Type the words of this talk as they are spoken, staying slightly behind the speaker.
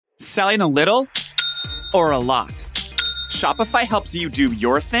Selling a little or a lot? Shopify helps you do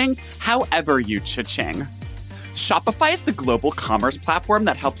your thing however you cha-ching. Shopify is the global commerce platform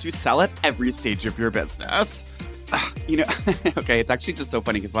that helps you sell at every stage of your business. Okay, it's actually just so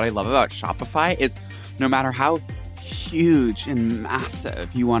funny because what I love about Shopify is no matter how huge and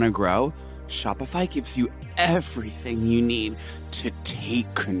massive you want to grow, Shopify gives you everything you need to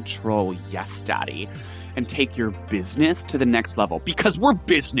take control, yes, daddy, and take your business to the next level because we're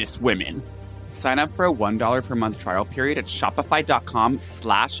business women. Sign up for a $1 per month trial period at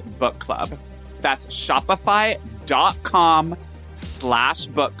shopify.com/book club. That's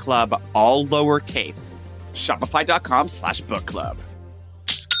shopify.com/book club, all lowercase. Shopify.com/book club.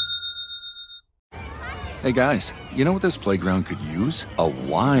 Hey guys, you know what this playground could use? A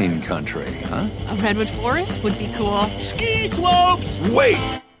wine country, huh? A redwood forest would be cool. Ski slopes! Wait!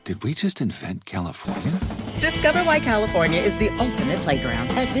 Did we just invent California? Discover why California is the ultimate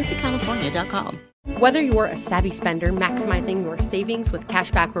playground at visitcalifornia.com. Whether you're a savvy spender maximizing your savings with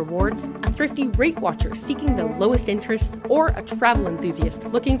cashback rewards, a thrifty rate watcher seeking the lowest interest, or a travel enthusiast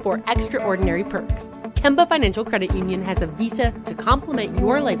looking for extraordinary perks, Kemba Financial Credit Union has a visa to complement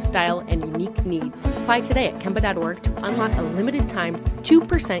your lifestyle and unique needs. Apply today at Kemba.org to unlock a limited time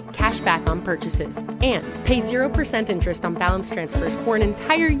 2% cash back on purchases and pay 0% interest on balance transfers for an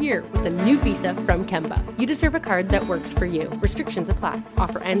entire year with a new visa from Kemba. You deserve a card that works for you. Restrictions apply.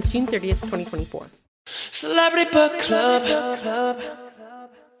 Offer ends June 30th, 2024. Celebrity Book Club.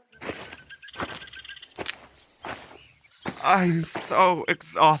 I'm so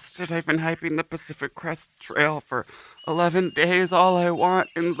exhausted. I've been hiking the Pacific Crest Trail for 11 days. All I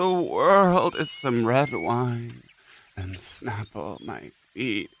want in the world is some red wine and Snapple. My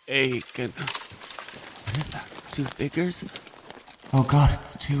feet ache and... What is that? 2 figures? Oh God,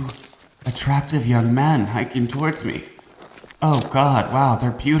 it's 2 attractive young men hiking towards me. Oh God, wow, they're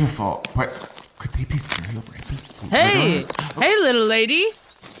beautiful. But could they be serial rapists? Hey! Hey, little lady!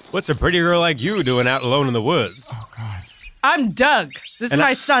 What's a pretty girl like you doing out alone in the woods? Oh God. I'm Doug. This is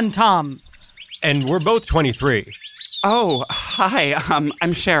my son, Tom. And we're both 23. Oh, hi. I'm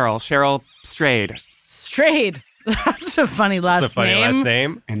Cheryl. Cheryl Strayed. Strayed? That's a funny last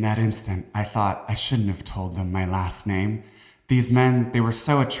name. In that instant, I thought I shouldn't have told them my last name. These men, they were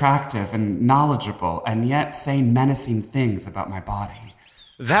so attractive and knowledgeable, and yet saying menacing things about my body.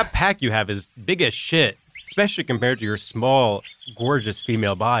 That pack you have is big as shit, especially compared to your small, gorgeous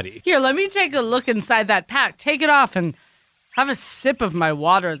female body. Here, let me take a look inside that pack. Take it off and have a sip of my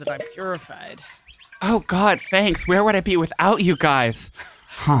water that I purified. Oh, God, thanks. Where would I be without you guys?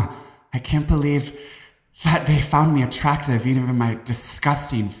 I can't believe that they found me attractive, even in my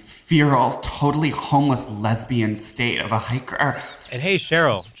disgusting, feral, totally homeless lesbian state of a hiker. And hey,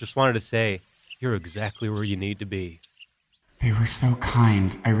 Cheryl, just wanted to say, you're exactly where you need to be. They were so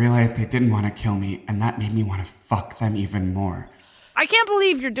kind. I realized they didn't want to kill me, and that made me want to fuck them even more. I can't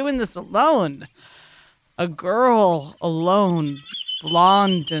believe you're doing this alone. A girl alone,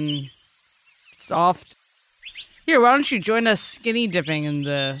 blonde and soft. Here, why don't you join us skinny dipping in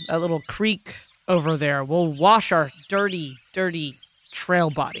that little creek over there? We'll wash our dirty, dirty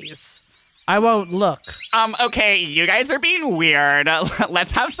trail bodies. I won't look. Okay, you guys are being weird.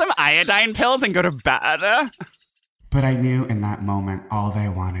 Let's have some iodine pills and go to bed. But I knew in that moment all they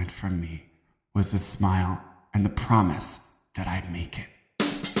wanted from me was a smile and the promise that I'd make it.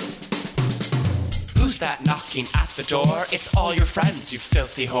 Who's that knocking at the door? It's all your friends, you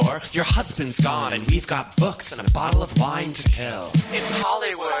filthy whore. Your husband's gone and we've got books and a bottle of wine to kill. It's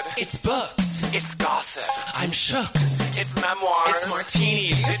Hollywood. It's books. It's gossip. I'm shook. It's memoirs. It's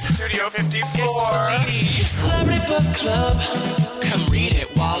martinis. It's Studio 54. It's Celebrity Book Club. Come read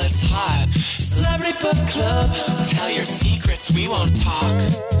it while it's hot. Celebrity Book Club. Tell your secrets, we won't talk.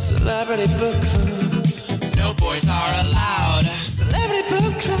 Celebrity Book Club. No boys are allowed. Celebrity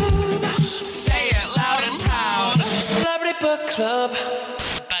Book Club. Say it loud and proud. Celebrity Book Club.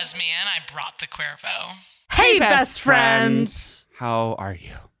 Buzz me in, I brought the Cuervo. Hey, best friend. How are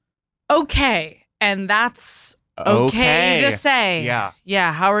you? Okay, and that's okay to say. Yeah.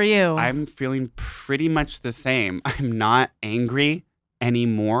 Yeah, how are you? I'm feeling pretty much the same. I'm not angry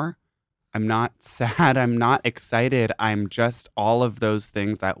anymore. I'm not sad. I'm not excited. I'm just all of those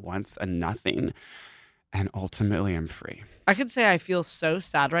things at once and nothing. And ultimately, I'm free. I could say I feel so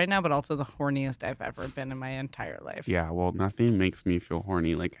sad right now, but also the horniest I've ever been in my entire life. Yeah, well, nothing makes me feel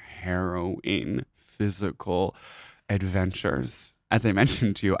horny like harrowing physical adventures. As I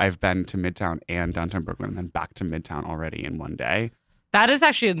mentioned to you, I've been to Midtown and downtown Brooklyn and then back to Midtown already in one day. That is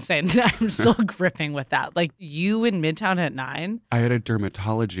actually insane. I'm still gripping with that. Like, you in Midtown at 9? I had a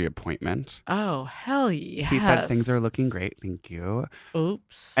dermatology appointment. Oh, hell yes. He said things are looking great. Thank you.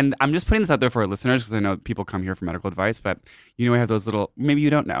 Oops. And I'm just putting this out there for our listeners because I know people come here for medical advice, but I have those little, maybe you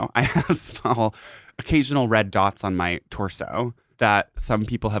don't know, I have small, occasional red dots on my torso that some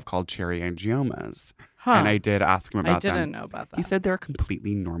people have called cherry angiomas. Huh. And I did ask him about them. I didn't know about that. He said they're a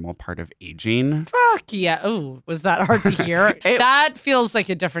completely normal part of aging. Fuck yeah. Oh, was that hard to hear? That feels like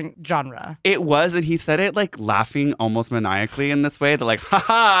a different genre. It was, and he said it like laughing almost maniacally in this way. They're like,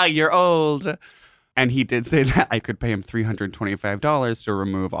 ha, you're old. And he did say that I could pay him $325 to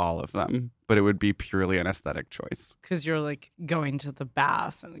remove all of them, but it would be purely an aesthetic choice. Because you're like going to the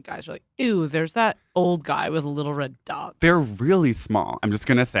baths and the guys are like, ew, there's that old guy with little red dots. They're really small. I'm just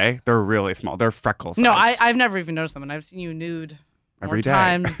going to say they're really small. They're freckles. No, I've never even noticed them, and I've seen you nude every more day.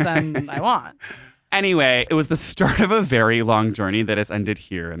 Times than I want. Anyway, it was the start of a very long journey that has ended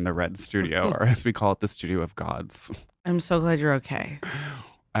here in the Red Studio, or as we call it, the Studio of Gods. I'm so glad you're okay.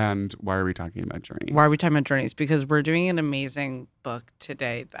 And why are we talking about journeys? Why are we talking about journeys? Because we're doing an amazing book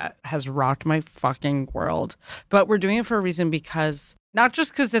today that has rocked my fucking world. But we're doing it for a reason, because not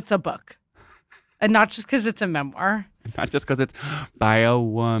just because it's a book and not just because it's a memoir. Not just because it's by a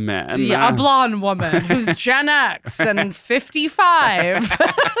woman. Yeah, a blonde woman who's Gen X and 55.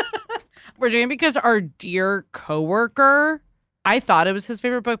 We're doing it because our dear coworker, I thought it was his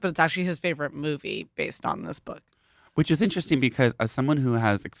favorite book, but it's actually his favorite movie based on this book. Which is interesting because as someone who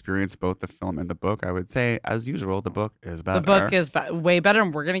has experienced both the film and the book, I would say, as usual, the book is better. The book is way better,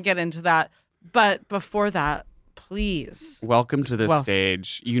 and we're going to get into that. But before that, please. Welcome to the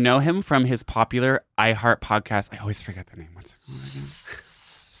stage. You know him from his popular iHeart podcast. I always forget the name. What's it called again?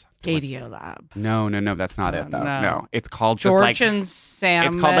 Radio Lab. No, that's not it, though. No. It's called just George like... and Sam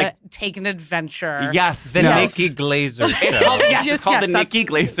it's called like... Take an Adventure. Yes. The Nikki Glazer show. It's called the Nikki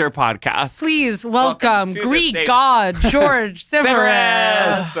Glazer podcast. Please welcome Greek god George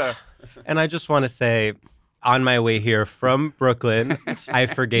Civeris. And I just want to say, on my way here from Brooklyn, I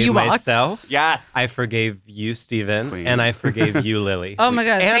forgave myself. Yes. I forgave you, Stephen. And I forgave you, Lily. Oh my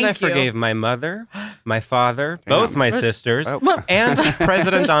God, And thank I forgave you. my mother, my father, both my sisters, and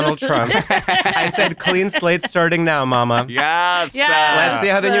President Donald Trump. I said, clean slate starting now, Mama. Yes. Let's see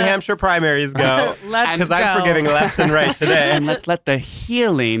how the New Hampshire primaries go. Because I'm forgiving left and right today. And let's let the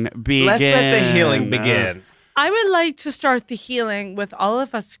healing begin. Let's let the healing begin. I would like to start the healing with all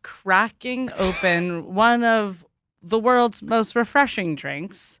of us cracking open one of the world's most refreshing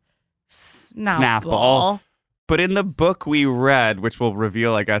drinks, Snapple. But in the book we read, which we'll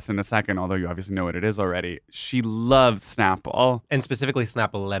reveal, I guess, in a second, although you obviously know what it is already, she loves Snapple. And specifically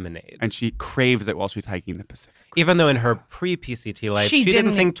Snapple lemonade. And she craves it while she's hiking the Pacific. Even though in her pre-PCT life, she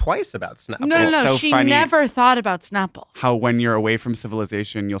didn't think twice about Snapple. No. So she funny never thought about Snapple. how when you're away from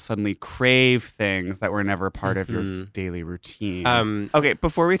civilization, you'll suddenly crave things that were never part of your daily routine. Okay,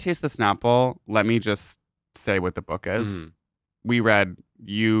 before we taste the Snapple, let me just say what the book is. We read,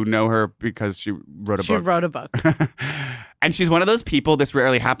 you know her because she wrote a book. She wrote a book. And she's one of those people, this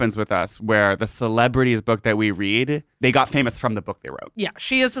rarely happens with us, where the celebrities book that we read, they got famous from the book they wrote. Yeah,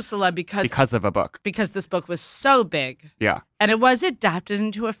 she is a celeb because of a book. Because this book was so big. Yeah. And it was adapted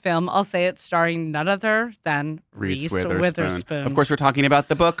into a film. I'll say it, starring none other than Reese Witherspoon. Of course, we're talking about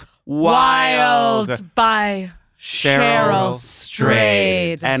the book Wild by Cheryl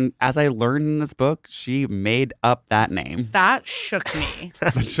Strayed. And as I learned in this book, she made up that name. That shook me.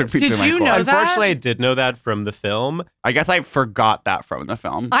 That shook me Did to my you core. know that? Unfortunately, I did know that from the film. I guess I forgot that from the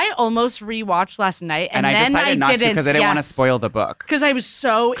film. I almost rewatched last night, and I then decided I not didn't, to because I didn't want to spoil the book. Because I was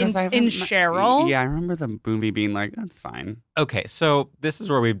so in Cheryl. Yeah, I remember the movie being like, that's fine. Okay, so this is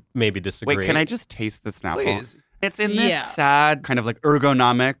where we maybe disagree. Wait, can I just taste the Snapple? Please. It's in this sad, kind of like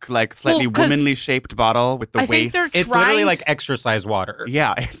ergonomic, like slightly womanly shaped bottle with the waist. It's literally like exercise water.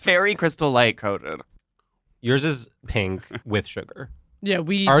 Yeah, it's very Crystal Light coated. Yours is pink with sugar. Yeah,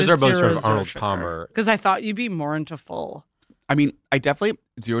 ours are both sort of Arnold Palmer. Because I thought you'd be more into full. I mean, I definitely,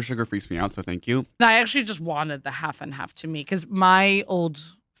 zero sugar freaks me out, so thank you. And I actually just wanted the half and half to me because my old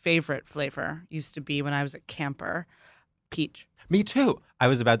favorite flavor used to be when I was a camper, peach. Me too. I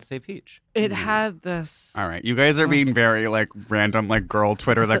was about to say peach. It had this. All right. You guys are being very like random like girl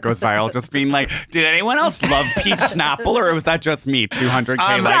Twitter that goes viral. Just being like, did anyone else love peach Snapple or was that just me? 200K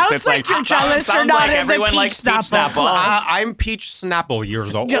likes. Sounds It's like you're jealous you're not in the everyone peach likes peach Snapple. I'm peach Snapple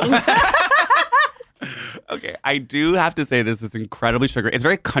years old. Okay, I do have to say this is incredibly sugary. It's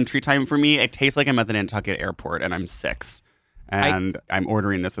very country time for me. It tastes like I'm at the Nantucket airport and I'm 6. And I'm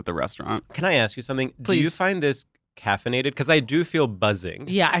ordering this at the restaurant. Can I ask you something? Please. Do you find this caffeinated because I do feel buzzing.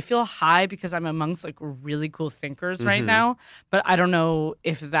 Yeah, I feel high because I'm amongst like really cool thinkers right now. But I don't know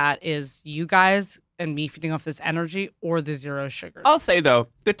if that is you guys and me feeding off this energy or the zero sugar. I'll say though,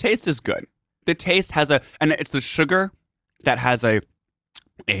 the taste is good. The taste has and it's the sugar that has a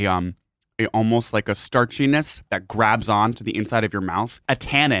almost like a starchiness that grabs on to the inside of your mouth, a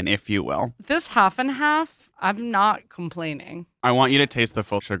tannin, if you will. This half and half, I'm not complaining. I want you to taste the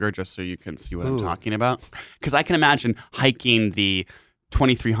full sugar just so you can see what I'm talking about. Because I can imagine hiking the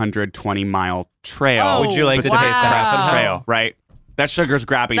 2,320-mile trail. Oh, would you like to taste the half and half? Trail, right? That sugar's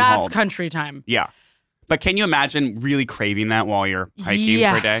grabbing That's hold. country time. Yeah. But can you imagine really craving that while you're hiking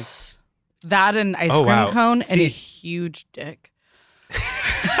for a day? That and ice cream cone and a huge dick.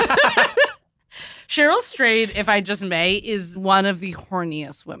 Cheryl Strayed, if I just may, is one of the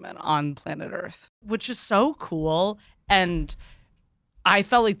horniest women on planet Earth, which is so cool. And I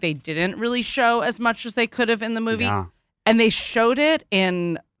felt like they didn't really show as much as they could have in the movie. Yeah. And they showed it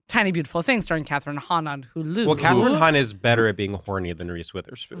in Tiny Beautiful Thing starring Kathryn Hahn on Hulu. Well, Kathryn Hahn is better at being horny than Reese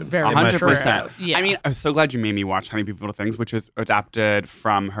Witherspoon. Very 100%. Yeah. I mean, I'm so glad you made me watch Tiny Beautiful Things, which is adapted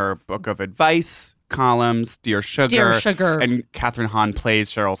from her book of advice columns, Dear Sugar. Dear Sugar. And Kathryn Hahn plays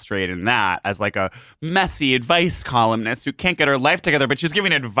Cheryl Strayed in that as like a messy advice columnist who can't get her life together, but she's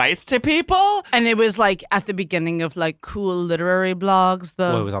giving advice to people. And it was like at the beginning of like cool literary blogs.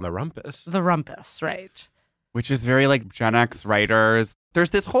 It was on the Rumpus. The Rumpus, right. Which is very like Gen X writers. There's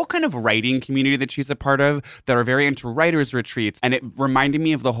this whole kind of writing community that she's a part of that are very into writers' retreats. And it reminded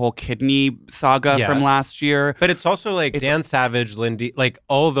me of the whole kidney saga from last year. But it's also like Dan Savage, Lindy, like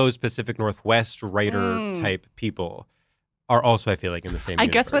all those Pacific Northwest writer type people are also, I feel like, in the same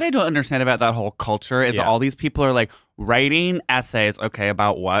universe. Guess what I don't understand about that whole culture is all these people are like writing essays, okay,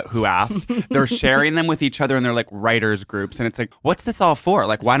 about what? Who asked? They're sharing them with each other and they're like writers groups. And it's like, what's this all for?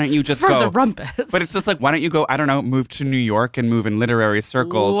 Like, why don't you just for go? The Rumpus. But it's just like, why don't you go, I don't know, move to New York and move in literary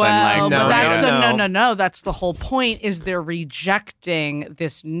circles and like, No. That's the whole point is they're rejecting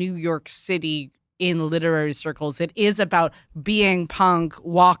this New York City in literary circles. It is about being punk,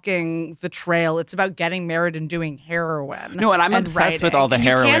 walking the trail. It's about getting married and doing heroin. No, and I'm obsessed with all the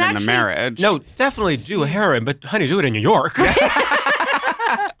heroin in the marriage. No, definitely do heroin, but honey, do it in New York.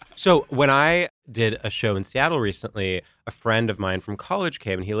 So when I did a show in Seattle recently, a friend of mine from college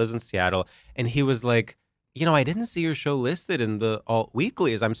came and he lives in Seattle and he was like, you know, I didn't see your show listed in the alt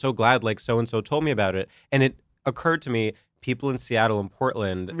weeklies. I'm so glad like so-and-so told me about it. And it occurred to me, people in Seattle and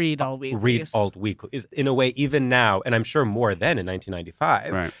Portland read alt weeklies in a way, even now, and I'm sure more then in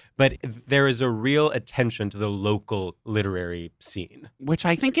 1995. Right. But there is a real attention to the local literary scene, which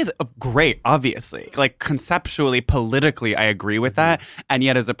I think is great. Obviously, like conceptually, politically, I agree with that. And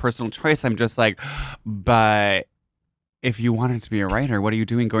yet, as a personal choice, I'm just like, but if you wanted to be a writer, what are you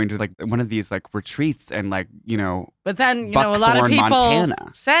doing going to like one of these like retreats and like, you know, but then, you know, a lot of people Montana.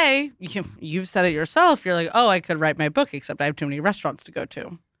 say, you've said it yourself, you're like, oh, I could write my book, except I have too many restaurants to go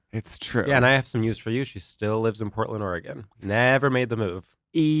to. It's true. Yeah, and I have some news for you. She still lives in Portland, Oregon. Never made the move.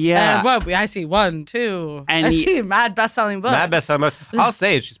 Yeah. I see 1, 2. And I see mad best-selling books. Mad best-selling books. I'll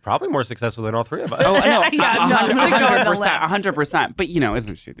say she's probably more successful than all three of us. Oh, no, Yeah, I'm really going to 100%. But, you know,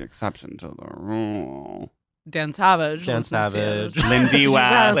 isn't she the exception to the rule? Dan Savage. Lindy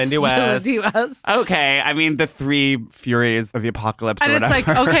West. Lindy West. Okay, I mean, the three furies of the apocalypse And or it's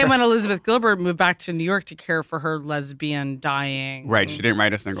whatever. like, okay, when Elizabeth Gilbert moved back to New York to care for her lesbian dying. Right, she didn't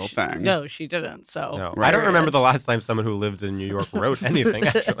write a single thing. No, she didn't. So no. I don't remember the last time someone who lived in New York wrote anything,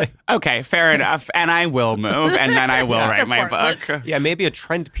 actually. Okay, fair enough. And I will move, and then I will write my book. Yeah, maybe a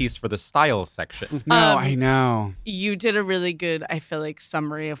trend piece for the style section. No, I know. You did a really good, I feel like,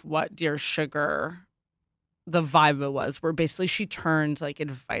 summary of what Dear Sugar, the vibe it was, where basically she turned like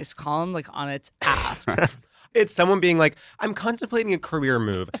advice column like on its ass. It's someone being like, I'm contemplating a career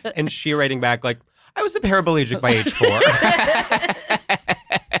move. And she writing back like, I was a paraplegic by age 4.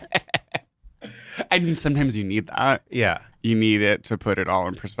 I mean, sometimes you need that. Yeah. You need it to put it all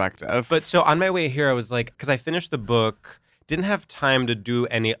in perspective. But so on my way here, I was like, because I finished the book, didn't have time to do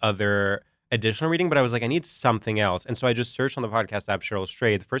any other additional reading, but I was like, I need something else. And so I just searched on the podcast app Cheryl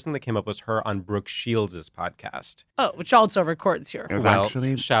Strayed. The first thing that came up was her on Brooke Shields' podcast. Oh, which also records here. It was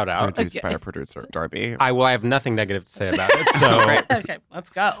actually shout out. Produced by our producer, Darby. I have nothing negative to say about it. So okay, let's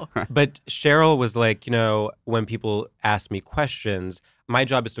go. But Cheryl was like, you know, when people ask me questions, my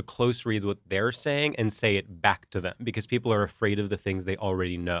job is to close read what they're saying and say it back to them because people are afraid of the things they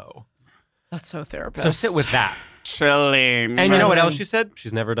already know. That's so therapist. So sit with that. Chilling. And you know what else she said?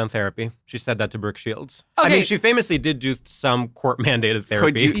 She's never done therapy. She said that to Brooke Shields. I Okay. mean, she famously did do some court-mandated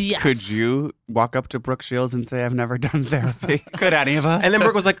therapy. Yes. Could you walk up to Brooke Shields and say, I've never done therapy? Could any of us? And then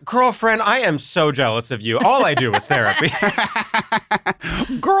Brooke was like, girlfriend, I am so jealous of you. All I do is therapy.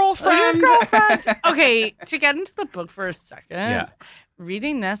 Girlfriend. Okay, to get into the book for a second. Yeah.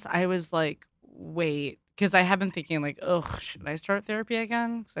 Reading this, I was like, wait, because I have been thinking like, ugh, should I start therapy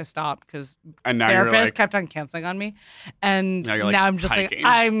again? Because I stopped because And now you're therapists like, kept on canceling on me, and Now you're, like, now I'm just hiking.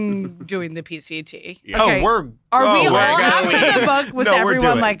 like, I'm doing the PCT. Yeah. Okay. Oh, Are we we're all going. after the book? Was No, we're everyone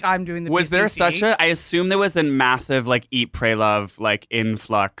doing. like, I'm doing the PCT? was there such a, I assume there was a massive like Eat, Pray, Love like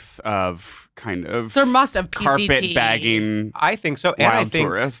influx of kind of There must have PCT. carpet bagging I think so. And I wild think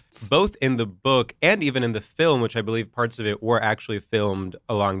tourists. both in the book and even in the film, which I believe parts of it were actually filmed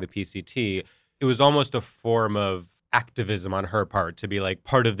along the PCT, it was almost a form of activism on her part to be like,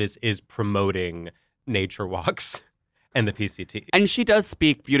 part of this is promoting nature walks and the PCT. And she does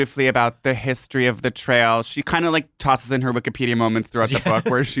speak beautifully about the history of the trail. She kind of like tosses in her Wikipedia moments throughout the book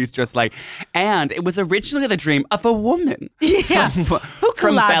where she's just like, and it was originally the dream of a woman Yeah. from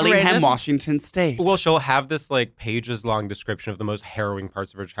collaborated? Bellingham, Washington State. Well, she'll have this like pages long description of the most harrowing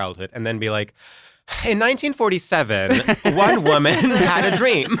parts of her childhood and then be like, in 1947, one woman had a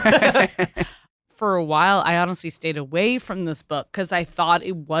dream. For a while, I honestly stayed away from this book because I thought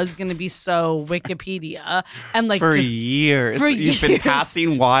it was going to be so Wikipedia and like for just- years. for You've been years.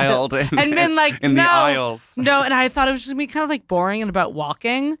 passing wild and been like, in no, the aisles. No, and I thought it was just gonna be kind of like boring and about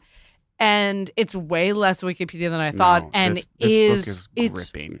walking, and it's way less Wikipedia than I thought. No, and this book is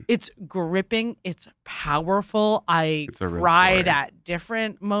gripping. It's gripping. It's powerful. I It's a real cried story. at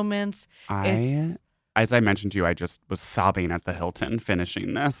different moments. As I mentioned to you, I just was sobbing at the Hilton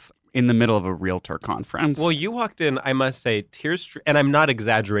finishing this in the middle of a realtor conference. Well, you walked in, I must say, and I'm not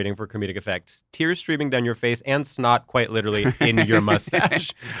exaggerating for comedic effect, tears streaming down your face and snot quite literally in your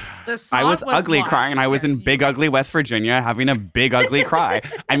mustache. The I snot was ugly one. crying. I was in Big Ugly, West Virginia, having a big ugly cry.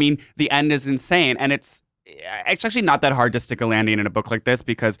 I mean, the end is insane. And it's actually not that hard to stick a landing in a book like this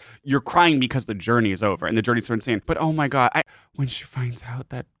because you're crying because the journey is over and the journey's so insane. But oh my God, when she finds out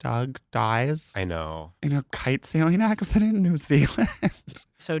that Doug dies I know. in a kite sailing accident in New Zealand.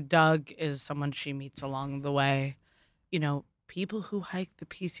 So Doug is someone she meets along the way. You know, people who hike the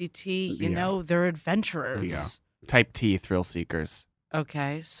PCT, you Yeah. know, they're adventurers. Yeah. Type T thrill seekers.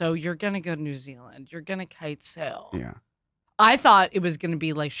 Okay, so you're going to go to New Zealand. You're going to kite sail. Yeah. I thought it was going to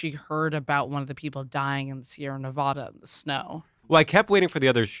be like she heard about one of the people dying in the Sierra Nevada in the snow. Well, I kept waiting for the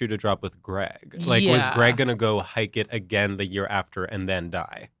other shoe to drop with Greg. Like, was Yeah. Greg going to go hike it again the year after and then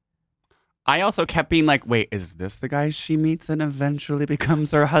die? I also kept being like, wait, is this the guy she meets and eventually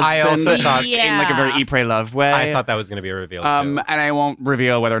becomes her husband? I also thought- in like a very Eat, Pray, Love way. I thought that was going to be a reveal, too. And I won't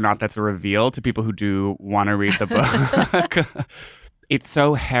reveal whether or not that's a reveal to people who do want to read the book. It's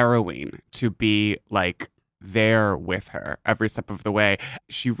so harrowing to be like there with her every step of the way.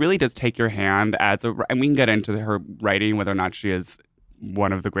 She really does take your hand and we can get into her writing, whether or not she is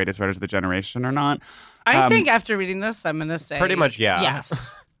one of the greatest writers of the generation or not. I think after reading this, I'm going to say Pretty much, yeah.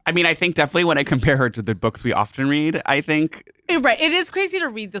 Yes. I mean, I think definitely when I compare her to the books we often read, I think Right. It is crazy to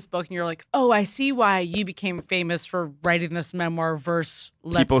read this book and you're like, oh, I see why you became famous for writing this memoir versus,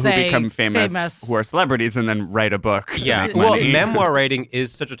 let's people who say, become famous who are celebrities and then write a book to Yeah. make Well, money. memoir writing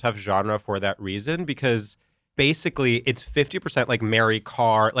is such a tough genre for that reason because basically it's 50% like Mary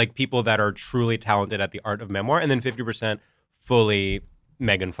Carr, like people that are truly talented at the art of memoir, and then 50% fully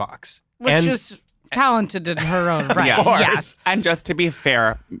Megan Fox. which and is talented in her own right. Yeah. Yes. And just to be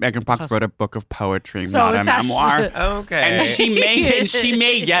fair, Megan Fox wrote a book of poetry, So not a it's actually- memoir. Okay. And she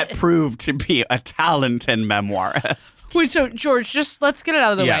may yet prove to be a talented memoirist. Wait, so George, just let's get it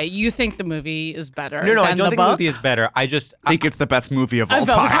out of the Yeah. way. You think the movie is better? no, I than don't think the book? movie is better. I think it's the best movie of all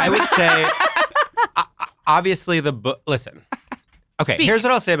felt time. I would say, obviously, the book. Listen. Okay, Speak. here's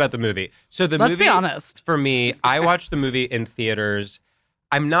what I'll say about the movie. So the Let's movie, be honest. For me, I watched the movie in theaters.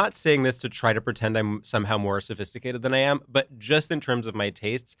 I'm not saying this to try to pretend I'm somehow more sophisticated than I am, but just in terms of my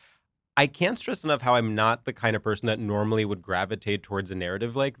tastes, I can't stress enough how I'm not the kind of person that normally would gravitate towards a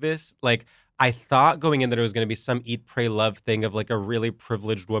narrative like this. Like, I thought going in that it was going to be some eat, pray, love thing of like a really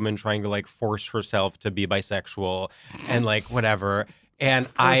privileged woman trying to like force herself to be bisexual and like whatever. And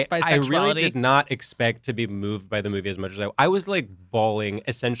I really bisexuality. did not expect to be moved by the movie as much as I was like bawling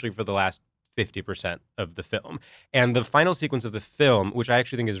essentially for the last 50% of the film. And the final sequence of the film, which I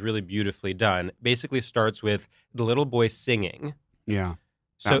actually think is really beautifully done, basically starts with the little boy singing. Yeah.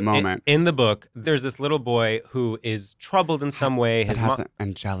 So That moment. in the book, there's this little boy who is troubled in some way. It His has mom, an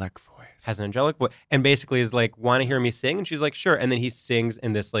angelic voice. has an angelic voice, and basically is like, want to hear me sing? And she's like, sure. And then he sings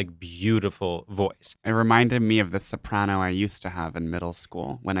in this like beautiful voice. It reminded me of the soprano I used to have in middle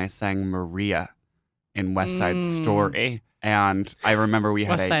school when I sang Maria in West Side Story. And I remember we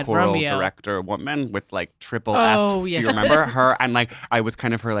had West a Side choral Romeo. director woman with like triple Oh, Fs. Do yes. you remember her? And like I was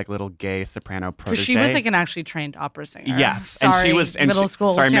kind of her like little gay soprano protege. Because she was like an actually trained opera singer. Yes, Sorry, and she was middle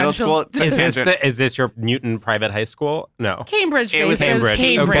school. Middle school. Is this your Newton private high school? No. Cambridge It was based. Cambridge.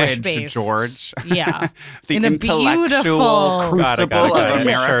 Cambridge based. George. Yeah. The In a intellectual beautiful- crucible of it.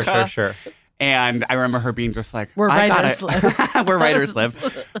 America. Sure. And I remember her being just like, Where I writers gotta, live. where writers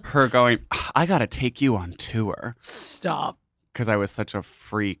live. Her going, I gotta take you on tour. Stop. Because I was such a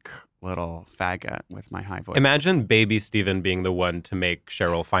freak little faggot with my high voice. Imagine baby Steven being the one to make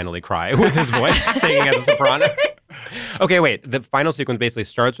Cheryl finally cry with his voice, singing as a soprano. Okay, wait. The final sequence basically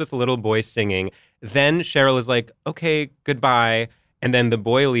starts with the little boy singing. Then Cheryl is like, okay, goodbye. And then the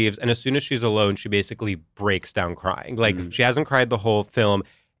boy leaves. And as soon as she's alone, she basically breaks down crying. Like, she hasn't cried the whole film.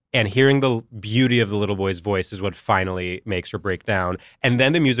 And hearing the beauty of the little boy's voice is what finally makes her break down. And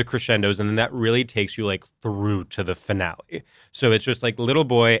then the music crescendos, and then that really takes you like through to the finale. So it's just like little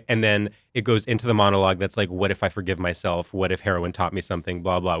boy, and then it goes into the monologue that's like, what if I forgive myself? What if heroin taught me something?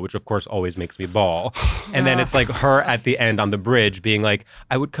 Blah, blah, which of course always makes me bawl. And then it's like her at the end on the bridge being like,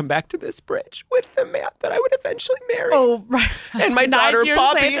 I would come back to this bridge with the man that I would eventually marry. Oh, right. And my 9 daughter years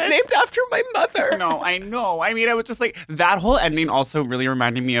Bobby, later. named after my mother. No, I know. I mean, I was just like, that whole ending also really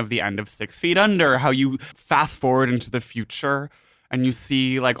reminded me of the end of 6 Feet Under, how you fast forward into the future and you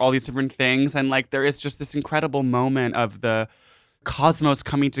see like all these different things. And like, there is just this incredible moment of the cosmos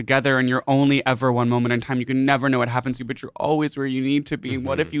coming together, and you're only ever one moment in time. You can never know what happens to you, but you're always where you need to be.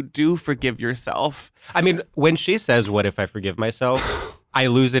 What if you do forgive yourself? I mean, when she says, what if I forgive myself? I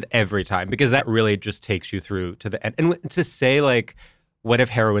lose it every time, because that really just takes you through to the end. And to say like, what if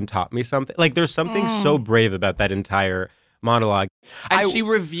heroin taught me something? Like, there's something so brave about that entire monologue. And she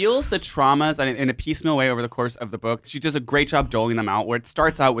reveals the traumas in a piecemeal way over the course of the book. She does a great job doling them out, where it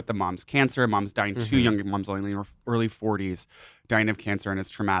starts out with the mom's cancer. Mom's dying too young. Mom's only in her early 40s, dying of cancer, and it's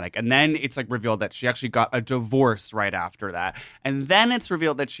traumatic. And then it's like revealed that she actually got a divorce right after that. And then it's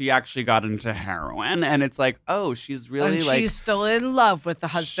revealed that she actually got into heroin. And it's like, oh, she's really And like... she's still in love with the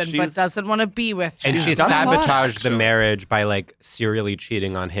husband, but doesn't want to be with him. And she done a lot, sabotaged the actually. marriage by like serially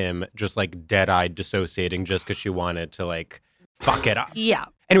cheating on him, just like dead-eyed dissociating just because she wanted to like fuck it up. Yeah.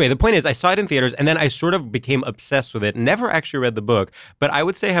 Anyway, the point is, I saw it in theaters, and then I sort of became obsessed with it. Never actually read the book, but I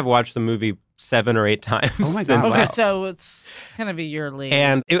would say have watched the movie 7 or 8 times. Oh my since God. Okay, Wow. so it's kind of a yearly.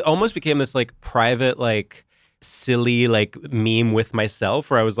 And it almost became this like private, like silly, like meme with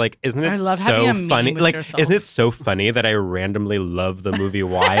myself, where I was like, isn't it I love having a so meme funny? with Like, yourself. isn't it so funny that I randomly love the movie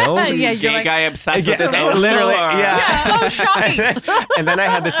Wild? Yeah, you're Gay like, guy obsessed with his own literally, lore. yeah. oh, shocking. And then I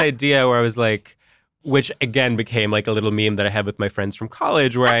had this idea where I was like, which again became like a little meme that I had with my friends from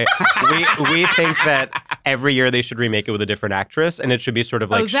college, where we think that every year they should remake it with a different actress, and it should be sort of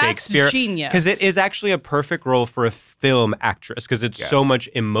like Oh, that's Shakespeare. genius. Because it is actually a perfect role for a film actress, because it's so much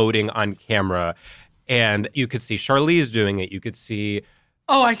emoting on camera. And you could see Charlize doing it. You could see...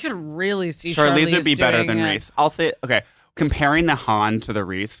 Oh, I could really see Charlize would be better doing than it. Reese. I'll say, okay, comparing the Hahn to the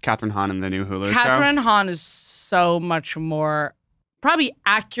Reese, Catherine Hahn in the new Hulu show. Catherine Hahn is so much more probably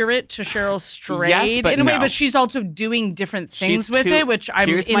accurate to Cheryl Strayed but in a way, no. but she's also doing different things with it, which I'm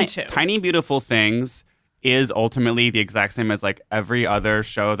Here's my into. Tiny Beautiful Things is ultimately the exact same as like every other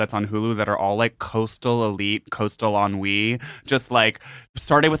show that's on Hulu that are all like coastal elite, coastal ennui, just like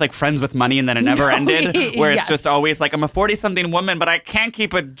started with like Friends with Money and then it never ended, where it's yes. just always like, I'm a 40-something woman, but I can't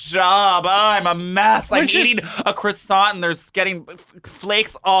keep a job. Oh, I'm a mess. I'm Which is- eating a croissant and there's getting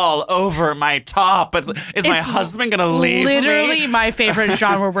flakes all over my top. Is my It's husband gonna leave me? Literally my favorite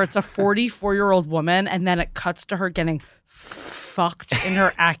genre, where it's a 44-year-old woman and then it cuts to her getting fucked in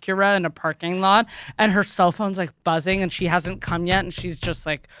her Acura in a parking lot, and her cell phone's like buzzing and she hasn't come yet, and she's just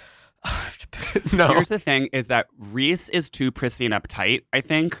like, oh, I have to pay. No. Here's the thing: is that Reese is too prissy and uptight, I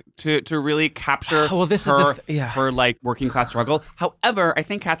think, to really capture Well, this is her, the her like working class struggle. However, I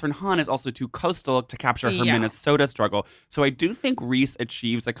think Catherine Hahn is also too coastal to capture her Yeah. Minnesota struggle. So I do think Reese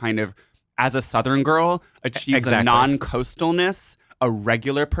achieves a kind of, as a Southern girl, achieves Exactly. a non-coastalness, a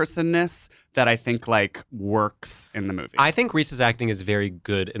regular personness that I think like works in the movie. I think Reese's acting is very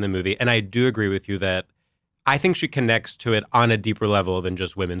good in the movie, and I do agree with you that I think she connects to it on a deeper level than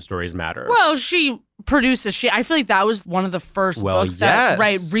just women's stories matter. Well, she produces. I feel like that was one of the first books that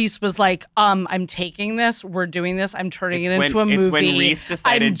Reese was like, I'm taking this, we're doing this, I'm turning it into a movie. It's when Reese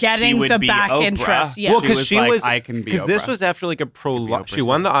decided I'm getting she would the be back Oprah. interest. Yeah. Well, because I can be Oprah. this was after like a prologue. She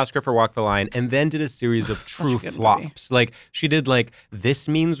won the Oscar for Walk the Line and then did a series of true flops. Movie. Like she did like This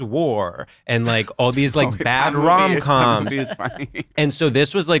Means War and like all these like bad rom-coms. And so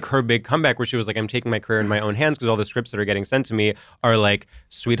this was like her big comeback where she was like, I'm taking my career in my own hands because all the scripts that are getting sent to me are like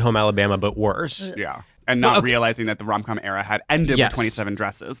Sweet Home Alabama but worse. Yeah. And not realizing that the rom-com era had ended with 27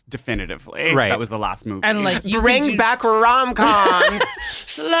 Dresses, definitively. Right. That was the last movie. And like you bring back rom-coms.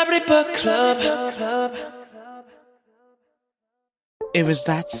 Celebrity Book Club. It was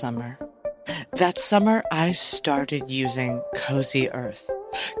that summer. That summer, I started using Cozy Earth.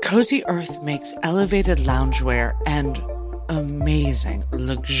 Cozy Earth makes elevated loungewear and amazing,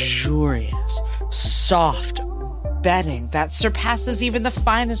 luxurious, soft bedding that surpasses even the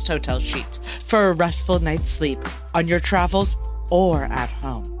finest hotel sheets for a restful night's sleep on your travels or at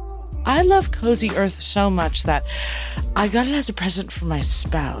home. I love Cozy Earth so much that I got it as a present for my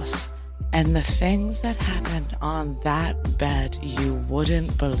spouse. And the things that happened on that bed, you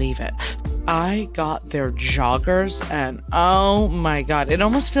wouldn't believe it. I got their joggers and oh my God, it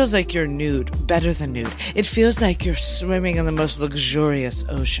almost feels like you're nude, better than nude. It feels like you're swimming in the most luxurious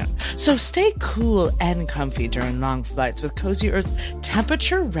ocean. So stay cool and comfy during long flights with Cozy Earth's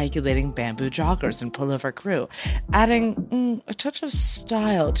temperature-regulating bamboo joggers and pullover crew, adding a touch of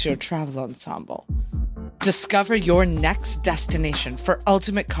style to your travel ensemble. Discover your next destination for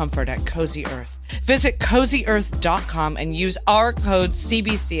ultimate comfort at Cozy Earth. Visit CozyEarth.com and use our code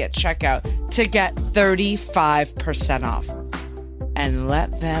CBC at checkout to get 35% off. And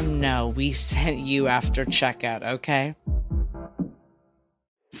let them know we sent you after checkout, okay?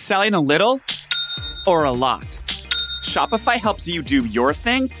 Selling a little or a lot? Shopify helps you do your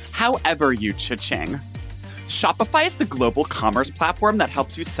thing however you cha-ching. Shopify is the global commerce platform that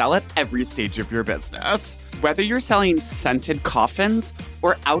helps you sell at every stage of your business. Whether you're selling scented coffins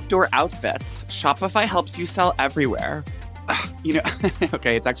or outdoor outfits, Shopify helps you sell everywhere.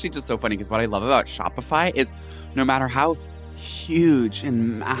 Okay, it's actually just so funny because what I love about Shopify is no matter how huge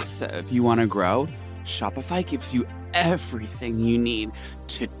and massive you want to grow, Shopify gives you everything you need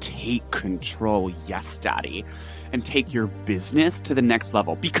to take control, yes, daddy, and take your business to the next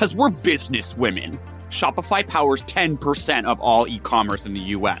level because we're business women. Shopify powers 10% of all e-commerce in the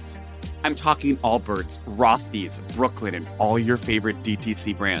U.S. I'm talking Allbirds, Rothy's, Brooklyn, and all your favorite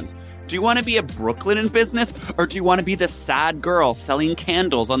DTC brands. Do you want to be a Brooklyn business, or do you want to be the sad girl selling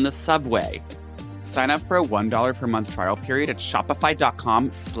candles on the subway? Sign up for a $1 per month trial period at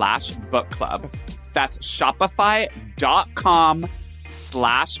shopify.com/book club. That's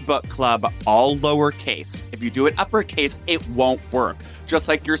shopify.com/book club, all lowercase. If you do it uppercase, it won't work. Just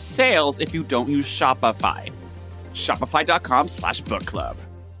like your sales if you don't use Shopify. Shopify.com/book club.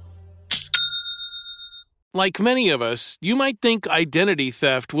 Like many of us, you might think identity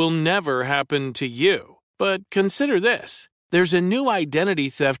theft will never happen to you. But consider this. There's a new identity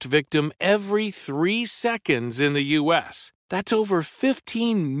theft victim every 3 seconds in the U.S. That's over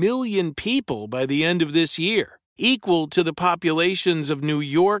 15 million people by the end of this year, equal to the populations of New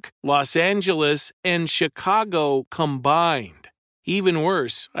York, Los Angeles, and Chicago combined. Even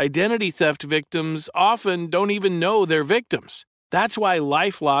worse, identity theft victims often don't even know they're victims. That's why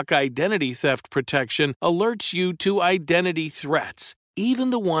LifeLock Identity Theft Protection alerts you to identity threats,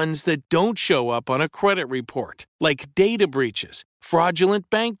 even the ones that don't show up on a credit report, like data breaches, fraudulent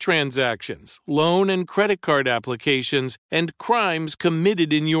bank transactions, loan and credit card applications, and crimes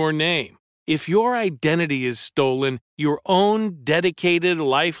committed in your name. If your identity is stolen, your own dedicated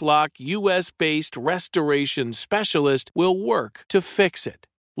LifeLock U.S.-based restoration specialist will work to fix it.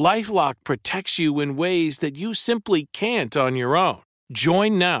 LifeLock protects you in ways that you simply can't on your own.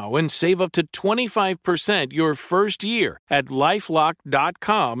 Join now and save up to 25% your first year at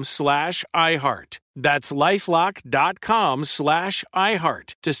LifeLock.com/iHeart. That's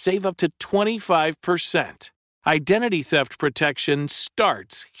LifeLock.com/iHeart to save up to 25%. Identity theft protection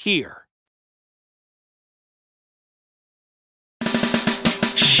starts here.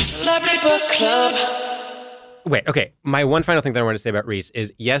 Celebrity Book Club. Wait, okay. My one final thing that I want to say about Reese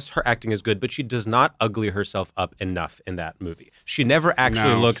is, yes, her acting is good, but she does not ugly herself up enough in that movie. She never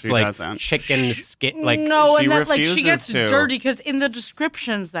actually looks like doesn't. chicken skin. Like no, she and that like she refuses gets to. dirty because in the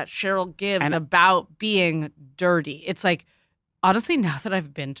descriptions that Cheryl gives about being dirty, it's like, honestly, now that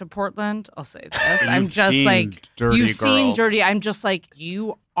I've been to Portland, I'll say this. I'm just like, you've seen dirty. I'm just like,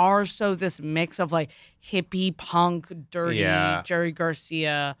 you are so this mix of like hippie, punk, dirty, Jerry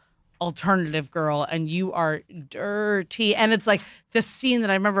Garcia, alternative girl and you are dirty. And it's like the scene that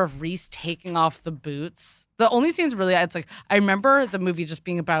I remember of Reese taking off the boots. The only scenes really, it's like, I remember the movie just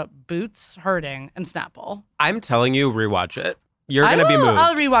being about boots hurting and Snapple. I'm telling you, rewatch it. You're going to be moved.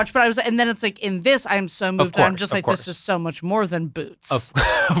 I'll rewatch, but and then it's like in this, I'm so moved. Course, I'm just like, this is so much more than boots. Of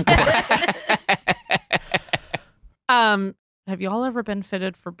course. Have you all ever been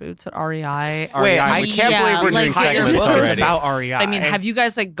fitted for boots at REI? Wait, I can't believe we're doing segments already. About REI. I mean, have you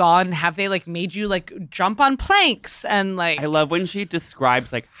guys like gone? Have they like made you like jump on planks and like? I love when she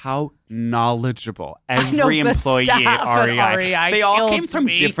describes like how knowledgeable every the employee staff at at REI. REI They all killed came from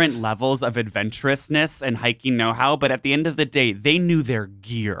me. different levels of adventurousness and hiking know-how, but at the end of the day, they knew their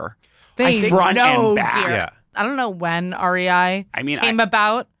gear. They front know and back. gear. Yeah. I don't know when REI came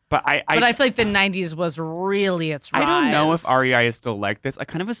about. But I feel like the 90s was really its rise. I don't know if REI is still like this. I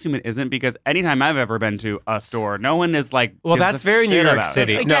kind of assume it isn't because anytime I've ever been to a store, no one is like. Well, gives that's a very shit New York about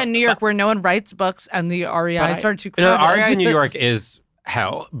City. it. Again, New York, where no one writes books, and the REI started to. No, credit. REI in New York is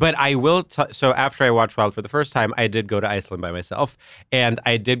hell. But I will. So after I watched Wild for the first time, I did go to Iceland by myself, and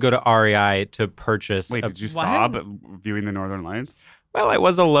I did go to REI to purchase. Wait, did you sob viewing the Northern Lights? Well, I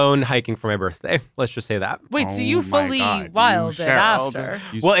was alone hiking for my birthday. Let's just say that. Wait, so you fully wilded Cheryl, after?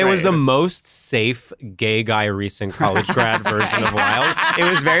 Well, it was the most safe gay guy recent college grad version of Wild. It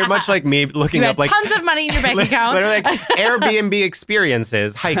was very much like me looking You up had like tons of money in your bank account. literally like Airbnb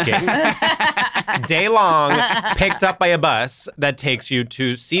experiences, hiking, day long, picked up by a bus that takes you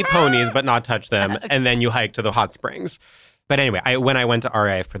to see ponies but not touch them, and then you hike to the hot springs. But anyway, when I went to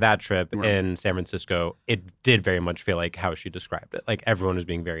REI for that trip in San Francisco, it did very much feel like how she described it. Like everyone was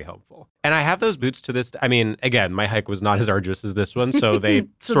being very helpful. And I have those boots to this. I mean, again, my hike was not as arduous as this one, so they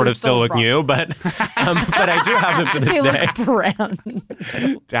sort of still look new. But I do have them to this they day. look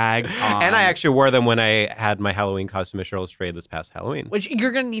brand. Dag on. And I actually wore them when I had my Halloween costume as Cheryl Stray this past Halloween. Which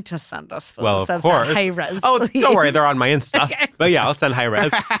you're going to need to send us photos Well, of of course. that high res. Oh, please. don't worry, they're on my Insta. Okay. But yeah, I'll send high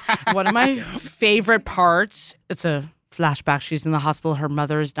res. One of my favorite parts, it's a flashback. She's in the hospital. Her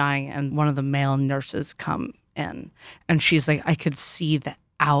mother is dying, and one of the male nurses come in, and she's like, I could see the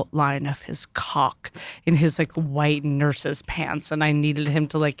outline of his cock in his like white nurse's pants, and I needed him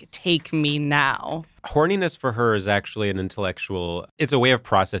to like take me now. Horniness for her is actually an intellectual, it's a way of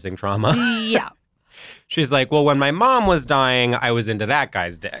processing trauma. Yeah. She's like, well, when my mom was dying, I was into that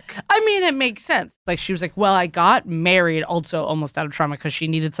guy's dick. I mean, it makes sense. Like, she was like, well, I got married also almost out of trauma because she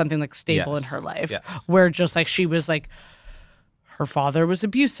needed something like stable in her life. Yes. Where just like, she was like, her father was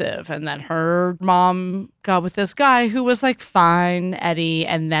abusive, and then her mom got with this guy who was like, fine, Eddie.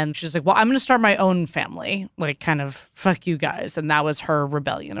 And then she's like, well, I'm going to start my own family, like kind of fuck you guys. And that was her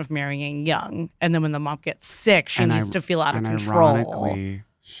rebellion of marrying young. And then when the mom gets sick, she needs to feel out of control. Ironically,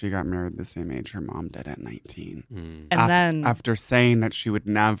 she got married the same age her mom did at 19. And then after saying that she would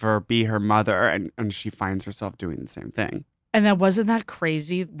never be her mother, and she finds herself doing the same thing. And then wasn't that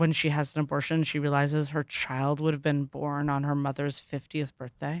crazy when she has an abortion, she realizes her child would have been born on her mother's 50th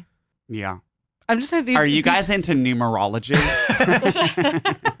birthday? Yeah. I'm just saying these. Are you guys into numerology?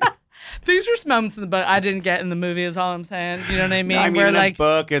 These are moments in the book I didn't get in the movie is all I'm saying. You know what I mean? No, I mean, Where the like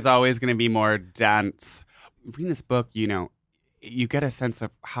book is always going to be more dense. Reading this book, you know, you get a sense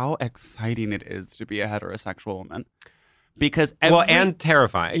of how exciting it is to be a heterosexual woman. Because and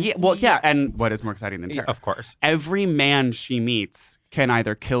terrifying. Yeah, and what is more exciting than terrifying? Of course. Every man she meets can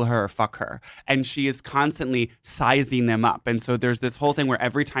either kill her or fuck her. And she is constantly sizing them up. And so there's this whole thing where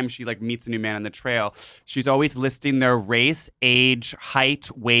every time she like meets a new man on the trail, she's always listing their race, age, height,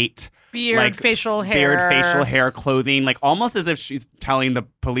 weight, beard, like, facial hair, clothing, like almost as if she's telling the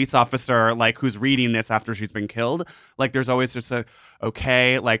police officer like who's reading this after she's been killed. Like there's always just a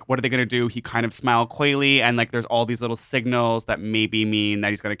okay, like what are they gonna do? He kind of smiled coyly, and like there's all these little signals that maybe mean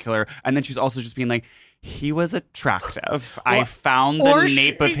that he's gonna kill her. And then she's also just being like, he was attractive. I found the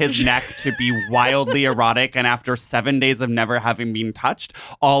nape of his neck to be wildly erotic, and after 7 days of never having been touched,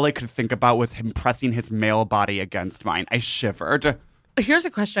 all I could think about was him pressing his male body against mine. I shivered. Here's a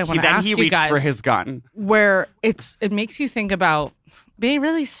question I want to ask you Then he reached guys. for his gun. Where it makes you think about being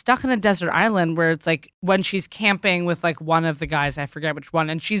really stuck on a desert island where it's like when she's camping with like one of the guys, I forget which one,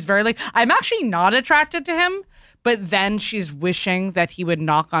 and she's very like, I'm actually not attracted to him, but then she's wishing that he would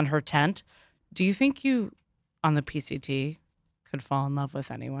knock on her tent. Do you think you, on the PCT, could fall in love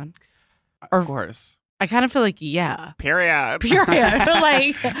with anyone? Of course. I kind of feel like, yeah. Period.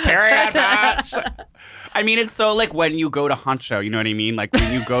 Like, period, bitch. I mean, it's so like when you go to Honcho, you know what I mean? Like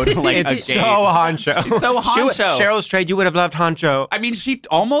when you go to like it's a so date. Honcho. It's so Honcho. Cheryl Strait, you would have loved Honcho. I mean, she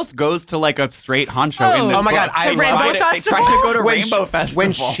almost goes to like a straight Honcho in this Oh my God, book. I The Rainbow Festival? They tried to go to When Rainbow she- Festival.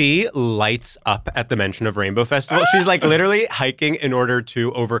 When she lights up at the mention of Rainbow Festival, she's like literally hiking in order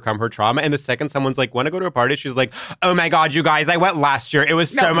to overcome her trauma. And the second someone's like, want to go to a party? She's like, oh my God, you guys, I went last year. It was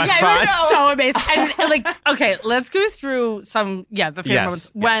so much fun. It was so amazing. And like, okay, let's go through the favorite Yes,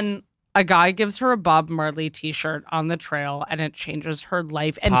 moments. When a guy gives her a Bob Marley t-shirt on the trail and it changes her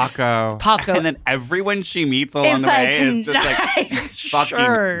life. And Paco. Paco. And then everyone she meets along It's the like, way is just like nice fucking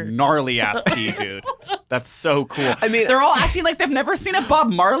shirt. gnarly ass tee, dude. That's so cool. I mean, they're all acting like they've never seen a Bob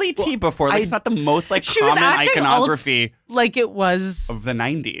Marley tee before. Like, it's not the most like She was common acting iconography like it was, of the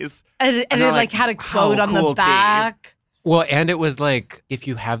 90s. and it they're like had a quote how on the cool tee. back. Well, and it was like, if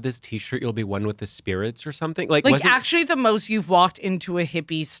you have this t-shirt, you'll be one with the spirits or something. Like wasn't- actually the most you've walked into a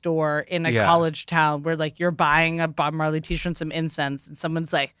hippie store in a college town where like you're buying a Bob Marley t-shirt and some incense and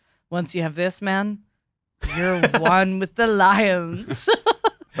someone's like, once you have this, man, you're one with the lions.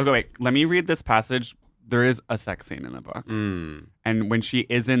 Okay, wait. Let me read this passage. There is a sex scene in the book. And when she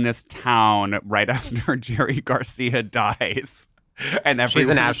is in this town right after Jerry Garcia dies. And she's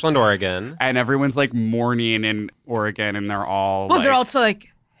in Ashland, Oregon. And everyone's like mourning in Oregon and they're all Well, like, they're also like,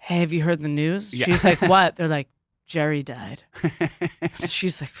 hey, have you heard the news? Yeah. She's like, what? They're like, Jerry died.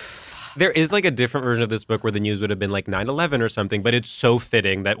 She's like, fuck. There is like a different version of this book where the news would have been like 9/11 or something, but it's so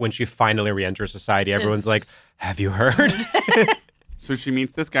fitting that when she finally re-enters society, everyone's like, have you heard? So she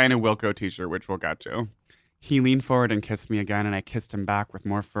meets this guy in a Wilco t-shirt, which we'll get to. He leaned forward and kissed me again, and I kissed him back with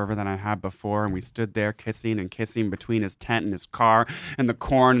more fervor than I had before, and we stood there kissing and kissing between his tent and his car, and the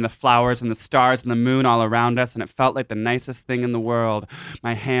corn and the flowers and the stars and the moon all around us, and it felt like the nicest thing in the world.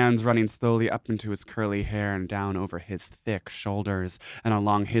 My hands running slowly up into his curly hair and down over his thick shoulders and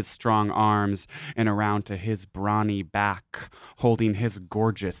along his strong arms and around to his brawny back, holding his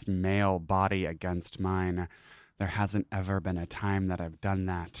gorgeous male body against mine. There hasn't ever been a time that I've done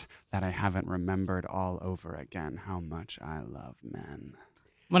that I haven't remembered all over again how much I love men.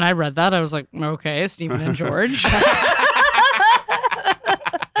 When I read that, I was like, okay, Stephen and George.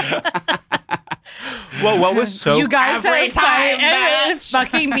 Well, what was so... You guys Every have time, bitch.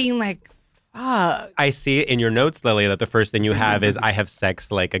 fucking being like, fuck. I see in your notes, Lily, that the first thing you have is I have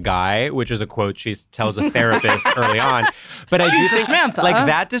sex like a guy, which is a quote she tells a therapist early on. But I do think Samantha like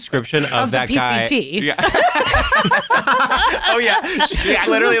that description of that the guy. PCT. Yeah. Oh yeah, she's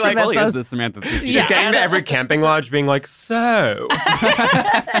literally like Really is the Samantha thesis. she's getting to every camping lodge being like, so.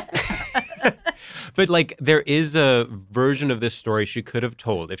 But like there is a version of this story she could have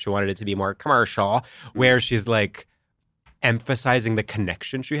told if she wanted it to be more commercial, where she's like emphasizing the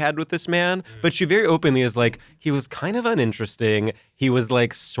connection she had with this man, but she very openly is like, he was kind of uninteresting. He was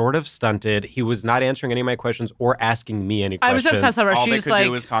like sort of stunted. He was not answering any of my questions or asking me any I was questions. obsessed with her. All they She's could like,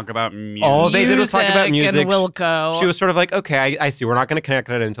 do was talk about music. All they did was talk about music. and Wilco. She was sort of like, okay, I see. We're not going to connect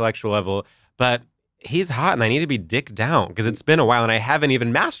at an intellectual level, but he's hot and I need to be dick down because it's been a while and I haven't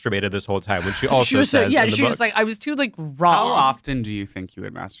even masturbated this whole time, which she also she was says in the she book. was like, I was too like raw How often do you think you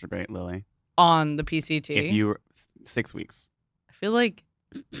would masturbate, Lily? on the PCT. If you were 6 weeks. I feel like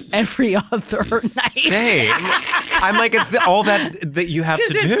every other night. Same. I'm like, it's all that you have to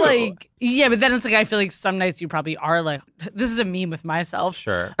Because do. it's like, yeah, but then it's like, I feel like some nights you probably are like, this is a meme with myself.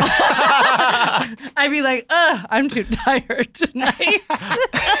 Sure. I'd be like, I'm too tired tonight.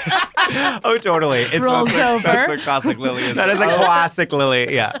 Oh, totally. It's Rolls over. That's a classic Lily. That is a classic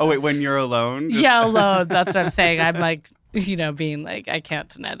Lily. Yeah. Oh, wait, when you're alone? Just- Yeah, alone. That's what I'm saying. I'm like, being like, I can't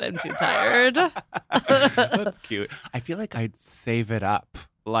tonight. I'm too tired. That's cute. I feel like I'd save it up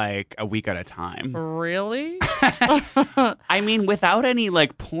like a week at a time. Really? I mean, without any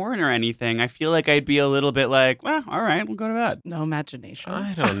like porn or anything, I feel like I'd be a little bit like, well, all right, we'll go to bed. No imagination.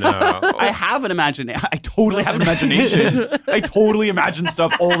 I don't know. I have an imagination. I totally have an imagination. I totally imagine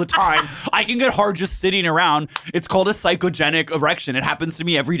stuff all the time. I can get hard just sitting around. It's called a psychogenic erection. It happens to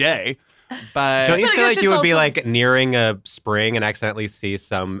me every day. But Don't you But I feel guess like you it's would be also- like nearing a spring and accidentally see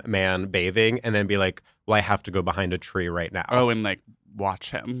some man bathing and then be like, well, I have to go behind a tree right now? oh, and like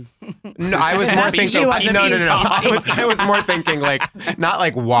watch him. No, I was more That's thinking. you No, on the no, no. PCT. I was more thinking like not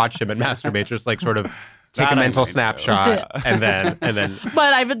like watch him and masturbate, just like sort of take That a I mental might do. snapshot and then.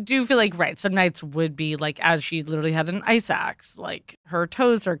 But I do feel like, right, some nights would be like, as she literally had an ice axe, like her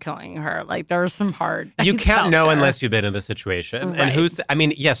toes are killing her. Like there are some hard. You nights can't out know there. unless you've been in the situation. And Right. I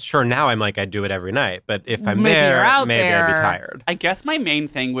mean, yes, sure. Now I'm like, I'd do it every night. But if I'm Maybe there, you're out maybe I'd be there. tired. I guess my main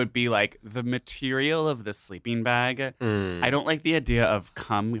thing would be like the material of the sleeping bag. I don't like the idea of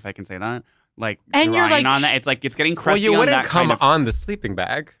cum, if I can say that. like And you're drying like, on that. It's like it's getting crusty. Well, you wouldn't on that come kind of, on the sleeping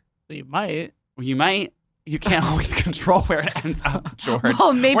bag. You might. You might. You can't always control where it ends up, George.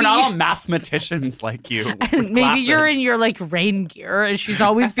 Well, maybe we're not you- all mathematicans like you. And maybe you're in your like rain gear, and she's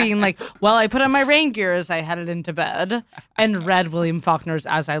always being like, "Well, I put on my rain gear as I headed into bed," and read William Faulkner's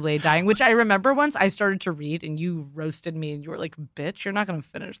 "As I Lay Dying," which I remember once I started to read, and you roasted me, and you were like, "Bitch, you're not going to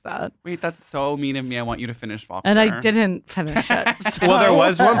finish that." Wait, that's so mean of me. I want you to finish Faulkner. And I didn't finish it. So. Well, there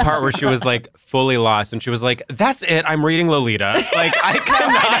was one part where she was like fully lost, and she was like, "That's it. I'm reading Lolita." Like I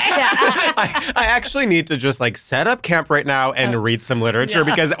cannot. I actually need to just like set up camp right now and read some literature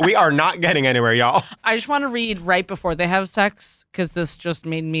because we are not getting anywhere, y'all. I just want to read right before they have sex because this just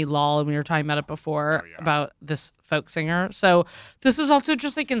made me lol, and we were talking about it before about this folk singer. So this is also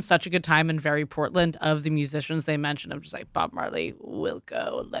just like in such a good time and very Portland of the musicians they mentioned of just like Bob Marley,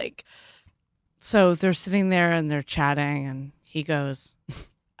 Wilco, like. So they're sitting there and they're chatting, and he goes,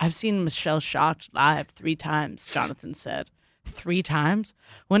 "I've seen Michelle Shocked live 3 times," Jonathan said. 3 times?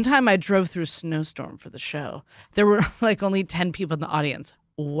 One time I drove through a snowstorm for the show. There were like only 10 people in the audience.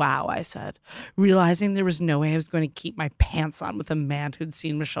 Wow, I said, realizing there was no way I was going to keep my pants on with a man who'd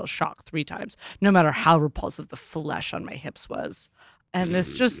seen Michelle Shocked 3 times, no matter how repulsive the flesh on my hips was. And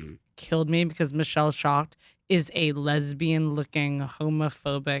this just killed me because Michelle Shocked is a lesbian-looking,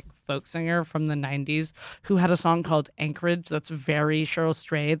 homophobic folk singer from the 90s who had a song called Anchorage that's very Cheryl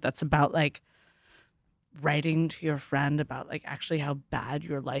Strayed, that's about like writing to your friend about like actually how bad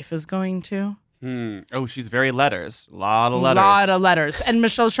your life is going to. Oh, she's very letters. A lot of letters. And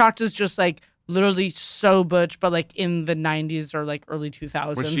Michelle Shocked is just like literally so butch, but like in the 90s or like early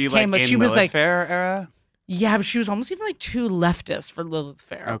 2000s. Was she like in she was Lilith like Fair era? Yeah, but she was almost even like too leftist for Lilith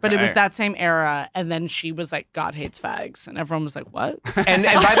Fair. But it was that same era. And then she was like, God hates fags. And everyone was like, what? And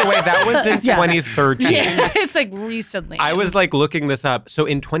by the way, that was in 2013. Yeah, it's like recently. I was like looking this up. So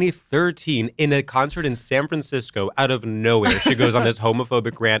in 2013, in a concert in San Francisco, out of nowhere, she goes on this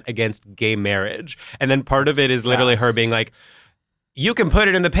homophobic rant against gay marriage. And then part of it is literally her being like, you can put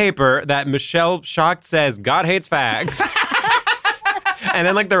it in the paper that Michelle Shocked says God hates fags. And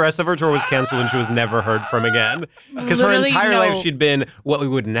then, like, the rest of her tour was canceled and she was never heard from again. Because her entire life, she'd been what we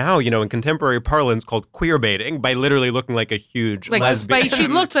would now, you know, in contemporary parlance called queer baiting by literally looking like a huge lesbian. She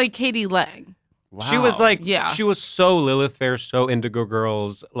looked like Katie Lang. Wow. She was like, she was so Lilith Fair, so Indigo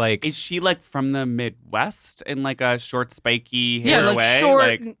Girls. Like, is she like from the Midwest in like a short, spiky hair like way? Short.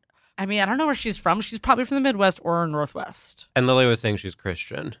 Like, I mean, I don't know where she's from. She's probably from the Midwest or Northwest. And Lily was saying she's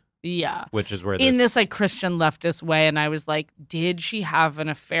Christian. Yeah. Which is where in this like Christian leftist way. And I was like, did she have an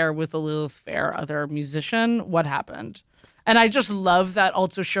affair with a Lilith Fair other musician? What happened? And I just love that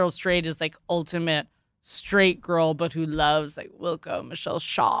also Cheryl Strayed is like ultimate straight girl, but who loves like Wilco, Michelle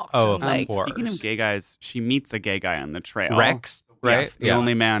Shocked. Oh, and, like, speaking of gay guys, she meets a gay guy on the trail. Rex, right? Yes, the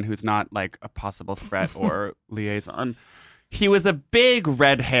only man who's not like a possible threat or liaison. He was a big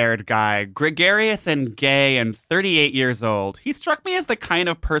red-haired guy, gregarious and gay and 38 years old. He struck me as the kind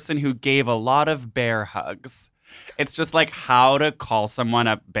of person who gave a lot of bear hugs. It's just like how to call someone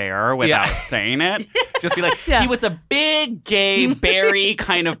a bear without saying it. Just be like, he was a big, gay, berry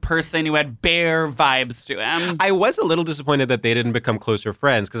kind of person who had bear vibes to him. I was a little disappointed that they didn't become closer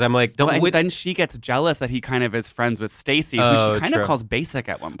friends because I'm like, then she gets jealous that he kind of is friends with Stacy, who she kind of calls basic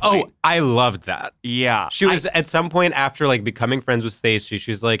at one point. Oh, I loved that. Yeah. She was at some point after like becoming friends with Stacy,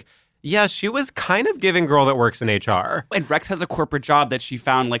 she's like, yeah, she was kind of giving girl that works in HR. And Rex has a corporate job that she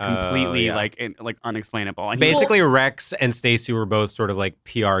found like completely like unexplainable. And basically, Rex and Stacy were both sort of like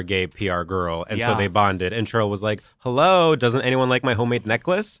PR gay, PR girl. And so they bonded. And Cheryl was like, hello, doesn't anyone like my homemade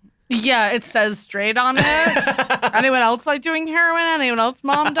necklace? Yeah, it says straight on it. Anyone else like doing heroin? Anyone else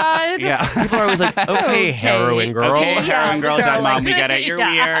mom died? Yeah. People are always like, okay, heroin girl. Okay, heroin girl died, mom, we get it. You're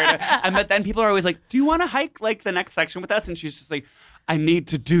Yeah. weird. But then people are always like, do you want to hike like the next section with us? And she's just like, I need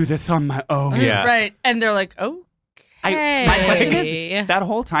to do this on my own. Yeah. Right. And they're like, okay. My question is, that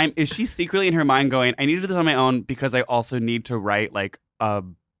whole time, is she secretly in her mind going, I need to do this on my own because I also need to write like a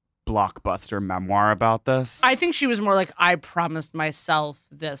blockbuster memoir about this? I think she was more like, I promised myself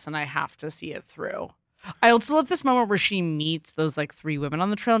this and I have to see it through. I also love this moment where she meets those like 3 women on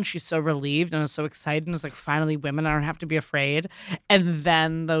the trail and she's so relieved and is so excited and is like, finally women, I don't have to be afraid. And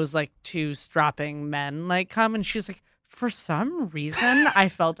then those like 2 strapping men like come and she's like, for some reason, I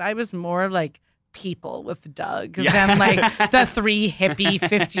felt I was more like people with Doug than like the 3 hippie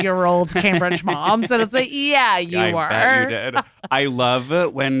 50-year-old Cambridge moms. And it's like, yeah, you are. I bet you did. I love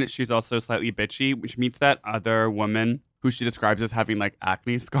it when she's also slightly bitchy, when she meets that other woman who she describes as having like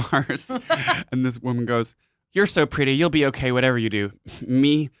acne scars. And this woman goes, you're so pretty. You'll be okay, whatever you do.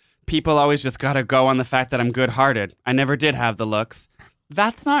 Me, people always just gotta go on the fact that I'm good-hearted. I never did have the looks.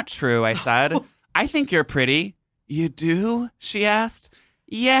 That's not true, I said. I think you're pretty. You do? She asked.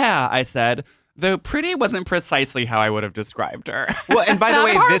 Yeah, I said. Though pretty wasn't precisely how I would have described her. Well, and by the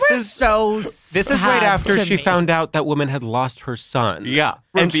way, this is right after she me. found out that woman had lost her son. Yeah.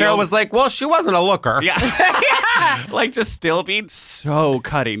 And Cheryl was like, well, she wasn't a looker. Yeah. Like, just still being so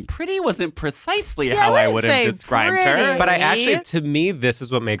cutting. Pretty wasn't precisely how I would have described her. But I actually, to me, this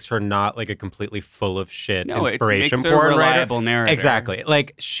is what makes her not like a completely full of shit inspiration it makes her porn a reliable writer. narrator. Exactly.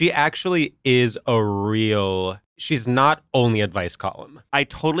 Like, she actually is a real... She's not only advice column. I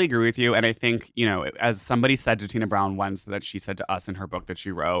totally agree with you. And I think, as somebody said to Tina Brown once that she said to us in her book that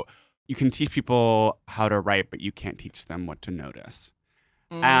she wrote, you can teach people how to write, but you can't teach them what to notice.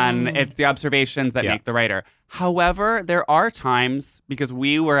 And it's the observations that make the writer. However, there are times, because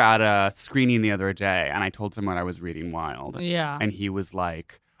we were at a screening the other day and I told someone I was reading Wild. Yeah. And he was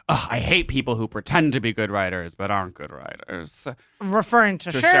like, I hate people who pretend to be good writers but aren't good writers. Referring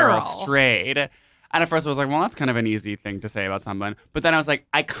to Cheryl Strayed. And at first I was like, well, that's kind of an easy thing to say about someone. But then I was like,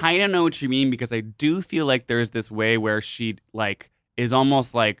 I kind of know what you mean, because I do feel like there's this way where she is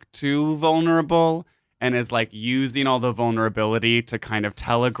almost too vulnerable and is using all the vulnerability to kind of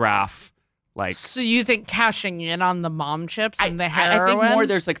telegraph So you think cashing in on the mom chips and the heroin? I think more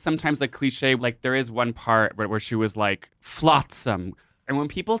there's sometimes cliche, there is one part where she was flotsam. And when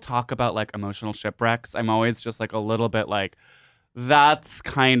people talk about emotional shipwrecks, I'm always just a little bit that's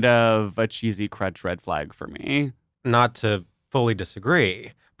kind of a cheesy crutch red flag for me. Not to fully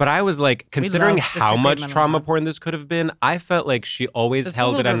disagree, but I was considering how much trauma porn this could have been, I felt like she always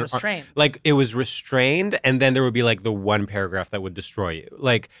held it on restrained. It was restrained, and then there would be the one paragraph that would destroy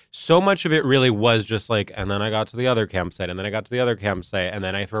you. So much of it really was just and then I got to the other campsite, and then I got to the other campsite, and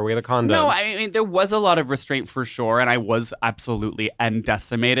then I throw away the condoms. No, I mean, there was a lot of restraint for sure, and I was absolutely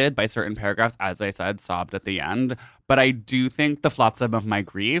decimated by certain paragraphs. As I said, sobbed at the end. But I do think the flotsam of my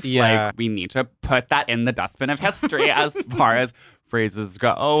grief, we need to put that in the dustbin of history as far as phrases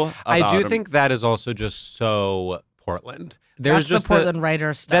go. I do think that is also just so Portland. That's the Portland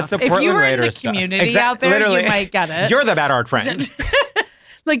writer stuff. That's the Portland writer stuff. If you were in the community out there, literally. You might get it. You're the bad art friend.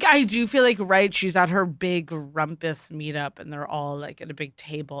 I do feel she's at her big rumpus meetup and they're all at a big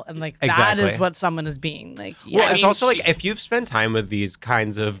table and that is what someone is being Well, it's also if you've spent time with these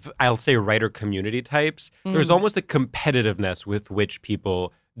kinds of, I'll say, writer community types, there's almost a competitiveness with which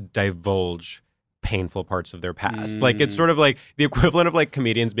people divulge painful parts of their past. It's sort of the equivalent of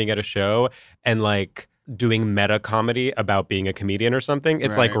comedians being at a show and doing meta comedy about being a comedian or something.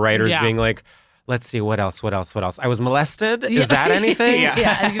 It's writers being let's see, what else? I was molested? Is that anything?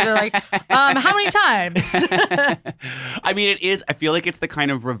 Yeah. And they're how many times? I mean, it is. I feel like it's the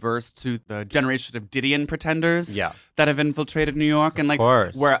kind of reverse to the generation of Didion pretenders that have infiltrated New York. And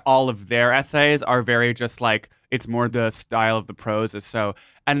where all of their essays are very just it's more the style of the prose is so.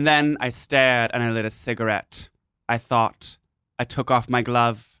 And then I stared and I lit a cigarette. I thought. I took off my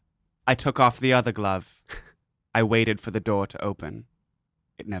glove. I took off the other glove. I waited for the door to open.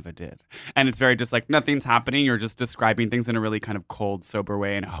 It never did. And it's very just nothing's happening. You're just describing things in a really kind of cold, sober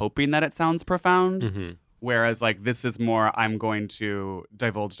way and hoping that it sounds profound. Mm-hmm. Whereas this is more, I'm going to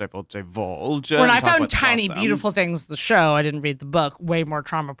divulge. When I found Tiny Beautiful Things, the show, I didn't read the book, way more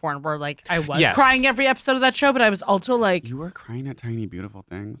trauma porn where I was crying every episode of that show, but I was also You were crying at Tiny Beautiful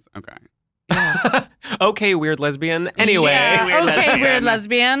Things? Okay. Yeah. Okay, weird lesbian. Anyway. Yeah, weird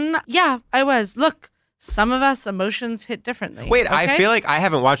lesbian. Yeah, I was. Look. Some of us, emotions hit differently. Wait, okay? I feel I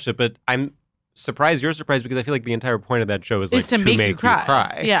haven't watched it, but I'm surprised you're surprised because I feel the entire point of that show is to make you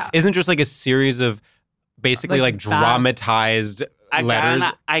cry. Yeah. Isn't just a series of basically dramatized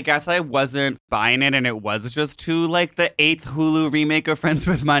letters? I guess I wasn't buying it, and it was just to the 8th Hulu remake of Friends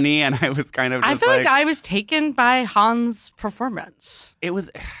with Money, and I was kind of just I feel I was taken by Han's performance.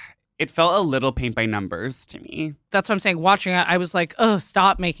 It felt a little paint by numbers to me. That's what I'm saying. Watching it, I was oh,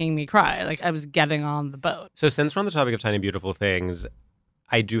 stop making me cry. I was getting on the boat. So since we're on the topic of Tiny Beautiful Things,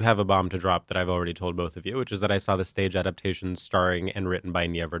 I do have a bomb to drop that I've already told both of you, which is that I saw the stage adaptation starring and written by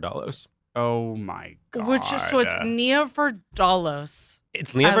Nia Vardalos. Oh my God. So it's Nia Vardalos.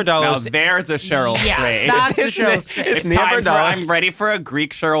 It's Nia Vardalos. Now there's a Cheryl Strayed. That's a Cheryl Strayed. It's Nia Vardalos. I'm ready for a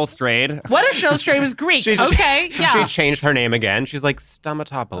Greek Cheryl Strayed. What if Cheryl Strayed was Greek? She changed her name again. She's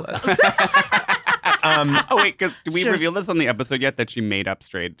Stamatopoulos. Oh, wait, because did we reveal this on the episode yet that she made up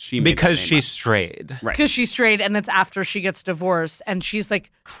Strayed? Because she's strayed. Right. Because she's strayed, and it's after she gets divorced, and she's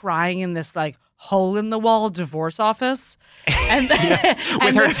crying in this hole in the wall divorce office. And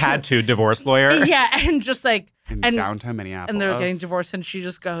with her tattooed divorce lawyer. Yeah, and just in downtown Minneapolis. And they're getting divorced, and she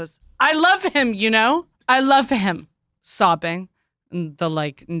just goes, I love him, I love him. Sobbing. And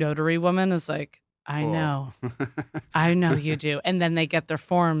the notary woman is I Cool. know. I know you do. And then they get their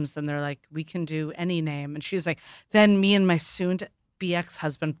forms and they're like, we can do any name. And she's like, then me and my soon-to-be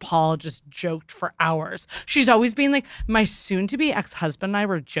ex-husband, Paul, just joked for hours. She's always being like, my soon-to-be ex-husband and I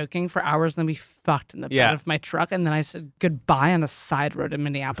were joking for hours, and then we fucked in the bed of my truck. And then I said goodbye on a side road in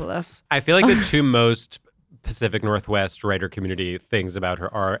Minneapolis. I feel like the two most Pacific Northwest writer community things about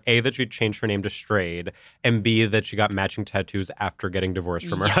her are A, that she changed her name to Strayed, and B, that she got matching tattoos after getting divorced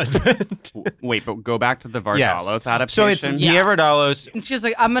from her husband. Wait, but go back to the Vardalos Yes. adaptation. So it's Mia Vardalos. And she's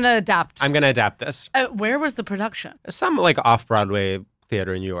like, I'm going to adapt. I'm going to adapt this. Where was the production? Some like off-Broadway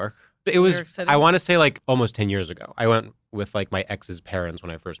theater in New York. It New was, York City? I want to say like almost 10 years ago. I went with like my ex's parents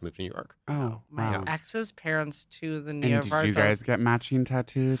when I first moved to New York. Oh, My wow. ex's parents to the And Neo did you guys get matching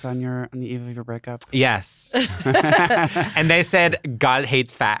tattoos on the eve of your breakup? Yes. And they said, God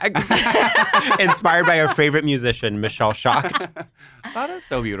hates fags. Inspired by our favorite musician, Michelle Schacht. That is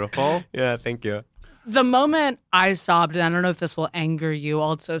so beautiful. Yeah, thank you. The moment I sobbed, and I don't know if this will anger you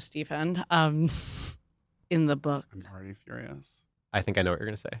also, Stephen, in the book, I'm already furious. I think I know what you're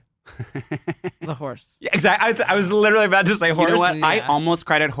going to say. the horse. Yeah, exactly. I was literally about to say horse. You know what? Yeah. I almost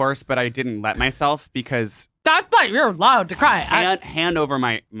cried at horse, but I didn't let myself because That's like, you're allowed to cry. hand over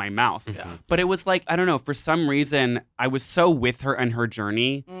my mouth. Yeah. But it was like, I don't know, for some reason, I was so with her and her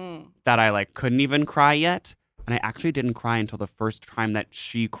journey that I like couldn't even cry yet. And I actually didn't cry until the first time that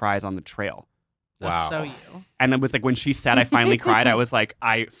she cries on the trail. That's Wow. so you. And it was like when she said I finally cried, I was like,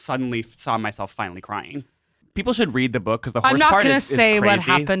 I suddenly saw myself finally crying. People should read the book because the horse I'm not part going to is say what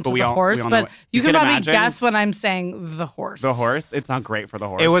crazy, happened but to we the all- we horse, all know but what- you can probably imagine guess when I'm saying the horse. the horse. It's not great for the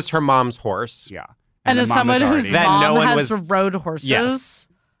horse. It was her mom's horse. Yeah. And the as mom is someone whose already- That mom no one has was- rode horses, Yes.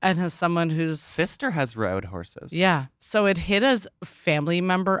 and as someone whose sister has rode horses. yeah, so it hit as a family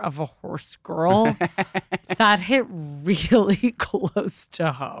member of a horse girl. That hit really close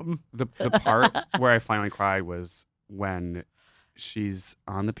to home. The part where I finally cried was when she's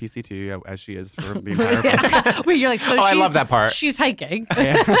on the PCT, as she is for the entire book. Where you're like, so I she's- love that part. She's hiking.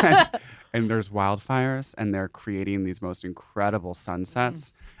 and there's wildfires, and they're creating these most incredible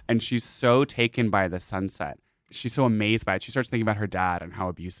sunsets. And she's so taken by the sunset. She's so amazed by it. She starts thinking about her dad and how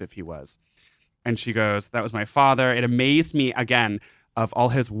abusive he was. And she goes, that was my father. It amazed me again of all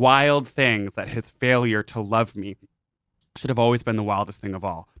his wild things, that his failure to love me should have always been the wildest thing of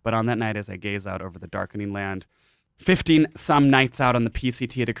all. But on that night, as I gaze out over the darkening land, 15 some nights out on the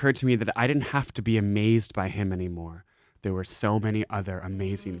PCT, it occurred to me that I didn't have to be amazed by him anymore. There were so many other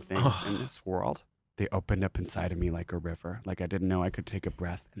amazing things in this world. They opened up inside of me like a river, like I didn't know I could take a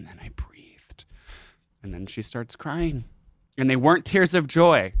breath, and then I breathed. And then she starts crying. And they weren't tears of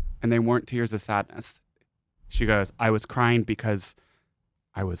joy, and they weren't tears of sadness. She goes, I was crying because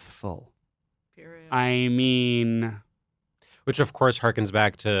I was full. Period. I mean, Which, of course, harkens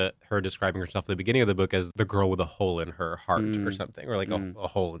back to her describing herself at the beginning of the book as the girl with a hole in her heart or something, or like a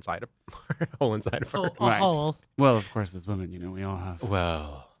hole inside of a hole inside of her. A hole. well, of course, as women, we all have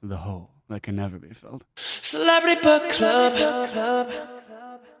Well, the hole that can never be filled. Celebrity Book Club.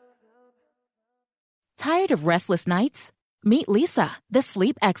 Tired of restless nights? Meet Lisa, the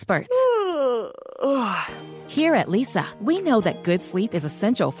sleep experts. Here at Lisa, we know that good sleep is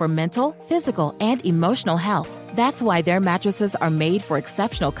essential for mental, physical, and emotional health. That's why their mattresses are made for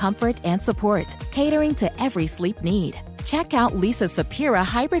exceptional comfort and support, catering to every sleep need. Check out Lisa's Sapira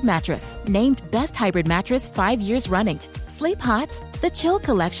Hybrid Mattress, named Best Hybrid Mattress 5 years running. Sleep hot? The Chill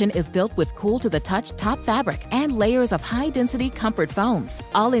Collection is built with cool-to-the-touch top fabric and layers of high-density comfort foams,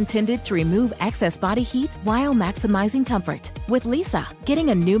 all intended to remove excess body heat while maximizing comfort. With Lisa, getting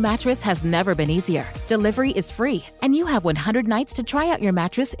a new mattress has never been easier. Delivery is free, and you have 100 nights to try out your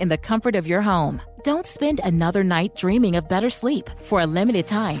mattress in the comfort of your home. Don't spend another night dreaming of better sleep. For a limited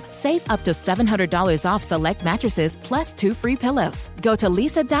time, save up to $700 off select mattresses plus 2 free pillows. Go to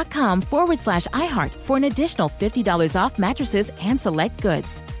lisa.com/iHeart for an additional $50 off mattresses and select goods.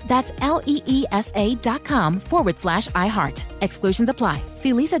 That's LEESA.com/iHeart. Exclusions apply.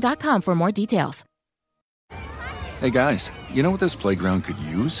 See lisa.com for more details. Hey guys, you know what this playground could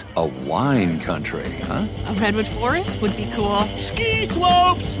use? A wine country, huh? A redwood forest would be cool. Ski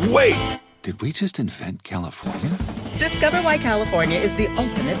slopes! Wait! Did we just invent California? Discover why California is the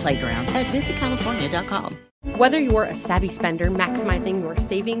ultimate playground at visitcalifornia.com. Whether you're a savvy spender maximizing your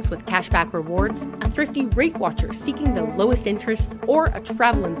savings with cashback rewards, a thrifty rate watcher seeking the lowest interest, or a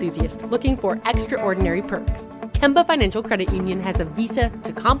travel enthusiast looking for extraordinary perks, Kemba Financial Credit Union has a visa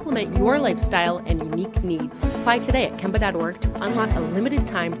to complement your lifestyle and unique needs. Apply today at Kemba.org to unlock a limited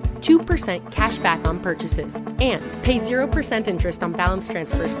time 2% cash back on purchases and pay 0% interest on balance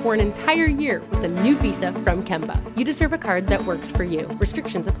transfers for an entire year with a new visa from Kemba. You deserve a card that works for you.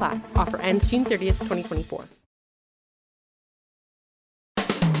 Restrictions apply. Offer ends June 30th, 2024.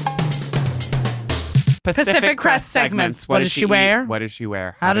 Pacific Crest segments. What does she wear? What does she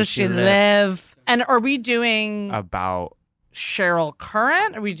wear? How does she live? And are we doing about Cheryl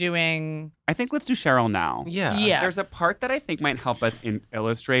current? Are we doing... I think let's do Cheryl now. Yeah. There's a part that I think might help us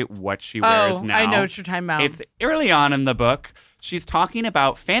illustrate what she wears now. I know what you're talking about. It's early on in the book. She's talking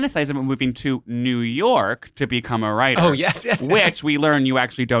about fantasizing about moving to New York to become a writer. Oh, yes. Which we learn you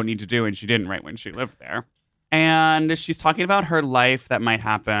actually don't need to do, and she didn't write when she lived there. And she's talking about her life that might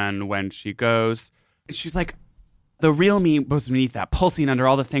happen when she goes... She's like, the real me was beneath that, pulsing under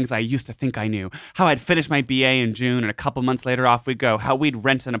all the things I used to think I knew. How I'd finish my BA in June, and a couple months later, off we go. How we'd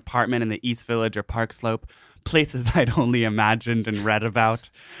rent an apartment in the East Village or Park Slope, places I'd only imagined and read about.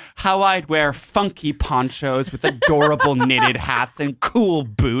 How I'd wear funky ponchos with adorable knitted hats and cool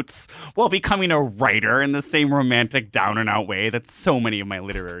boots while becoming a writer in the same romantic down-and-out way that so many of my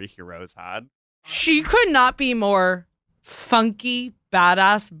literary heroes had. She could not be more funky,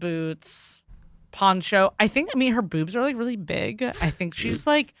 badass boots. Poncho. I mean, her boobs are like really big. I think she's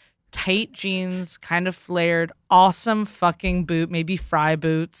like tight jeans, kind of flared, awesome fucking boot, maybe fry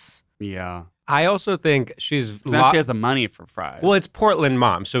boots. Yeah. I also think she has the money for fries. Well, it's Portland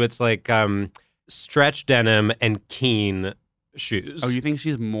mom, so it's like stretch denim and Keen shoes. Oh, you think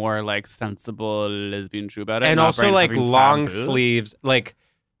she's more like sensible lesbian true about it? And also like long sleeves, like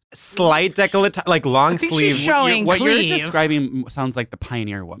slight décolleté, like long sleeves. What you're describing sounds like the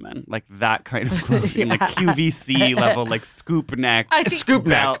Pioneer Woman, like that kind of clothing, like QVC level, like scoop neck. Scoop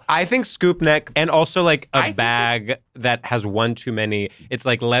neck. I think scoop neck, and also like a bag that has one too many. It's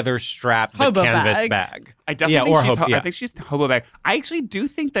like leather strapped, but canvas bag. I definitely I think she's hobo bag. I actually do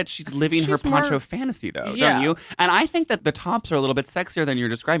think that she's living her poncho fantasy, though, don't you? And I think that the tops are a little bit sexier than you're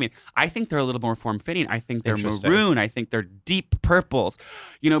describing. I think they're a little more form-fitting. I think they're maroon. I think they're deep purples.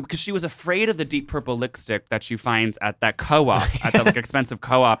 You know, because she was afraid of the deep purple lipstick that she finds at that co-op, at that like expensive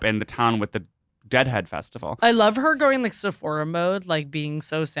co-op in the town with the Deadhead Festival. I love her going like Sephora mode, like being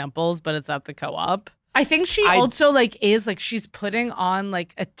so samples, but it's at the co-op. I think she also like is like she's putting on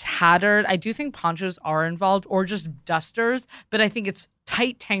like a tattered, I do think ponchos are involved or just dusters, but I think it's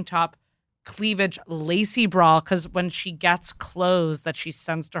tight tank top, cleavage, lacy bra, because when she gets clothes that she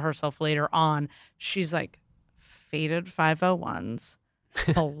sends to herself later on, she's like faded 501s,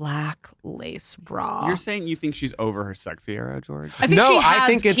 black lace bra. You're saying you think she's over her sexy era, George? I think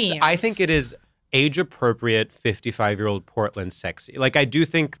I think it is age-appropriate 55-year-old Portland sexy. Like, I do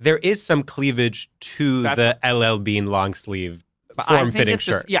think there is some cleavage to the LL Bean long sleeve form-fitting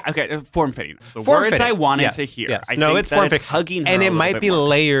shirt. Form-fitting. The words I wanted to hear. Yes. It's form-fitting. Hugging her and it might be more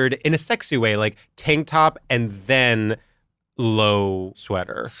layered in a sexy way, like tank top and then low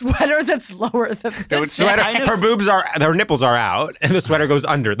sweater. Sweater that's lower than the sweater. Her nipples are out, and the sweater goes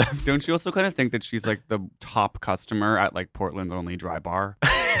under them. Don't you also kind of think that she's like the top customer at like Portland's only dry bar?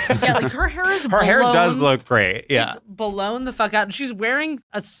 Yeah, like her hair is Her hair does look great. Yeah. It's blown the fuck out. And she's wearing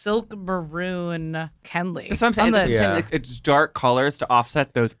a silk maroon Kenley. That's what I'm saying. It's dark colors to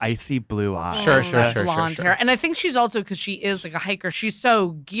offset those icy blue eyes. Sure. Blonde hair. And I think she's also, because she is like a hiker, she's so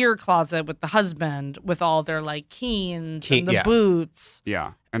gear closet with the husband, with all their like Keens and the boots.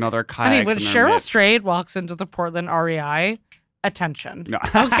 Yeah. And all their kayaks. I mean, when Cheryl Strayed walks into the Portland REI, attention. No.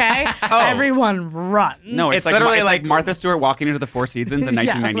 Okay? Everyone run. No, it's literally like Martha Stewart walking into the Four Seasons in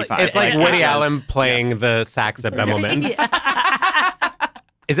 1995. It's like Woody Allen playing the sax at Bemelmans.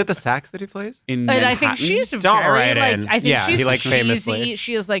 Is it the sax that he plays? And I think she's very like, I think she's cheesy. Famously.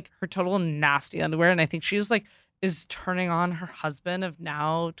 She is like her total nasty underwear. And I think she's like, is turning on her husband of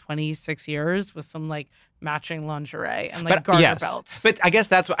now 26 years with some like matching lingerie and like garter belts. But I guess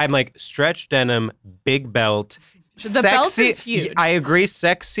that's what I'm like, stretch denim, big belt. The belt is huge. I agree.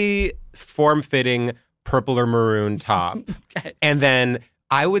 Sexy, form-fitting, purple or maroon top. Okay. And then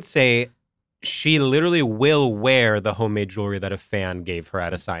I would say she literally will wear the homemade jewelry that a fan gave her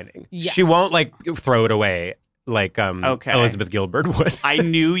at a signing. Yes. She won't like throw it away. like Okay. Elizabeth Gilbert would. I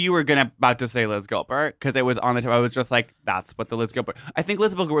knew you were about to say Liz Gilbert because it was on the tip. I was just like, that's what the Liz Gilbert. I think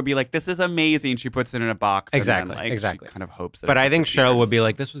Liz Gilbert would be like, this is amazing. She puts it in a box. Exactly, And then, like, exactly. She kind of hopes that. But it I think Cheryl would be disappears.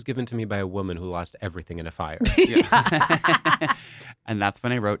 like, this was given to me by a woman who lost everything in a fire. And that's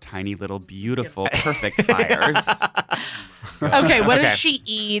when I wrote tiny little beautiful perfect fires. Okay, what Okay. does she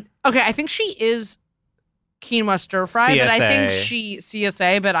eat? Okay, I think she is quinoa stir fry, but I think she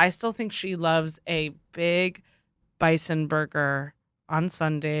CSA, but I still think she loves a big bison burger on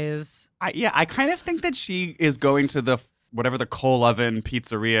Sundays. I kind of think that she is going to the whatever the coal oven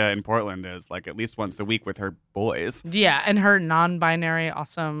pizzeria in Portland is, like at least once a week with her boys. Yeah, and her non-binary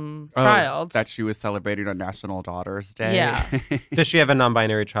awesome child. That she was celebrating on National Daughters Day. Yeah. Does she have a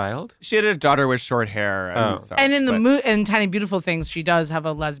non-binary child? She had a daughter with short hair. And, And in in Tiny Beautiful Things, she does have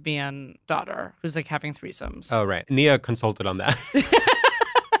a lesbian daughter who's like having threesomes. Oh, right. Nia consulted on that.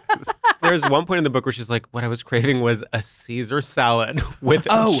 There's one point in the book where she's like, what I was craving was a Caesar salad with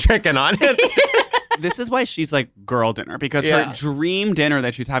chicken on it. This is why she's like girl dinner, because Yeah. her dream dinner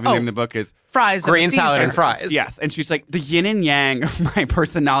that she's having in the book is fries, green and salad, and Caesar. fries. Yes, and she's like, the yin and yang of my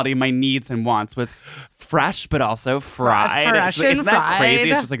personality, my needs and wants was fresh, but also fried. Fresh She's like, and isn't that crazy? fried.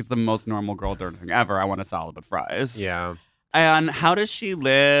 It's just like, it's the most normal girl dinner thing ever. I want a salad with fries. Yeah. And how does she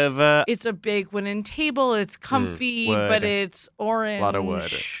live? It's a big wooden table. It's comfy, Wood. but it's orange. A lot of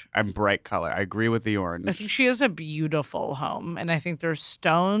wood and bright color. I agree with the orange. I think she has a beautiful home, and I think there's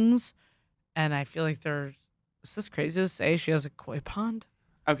stones, and I feel like there's. Is this crazy to say? She has a koi pond.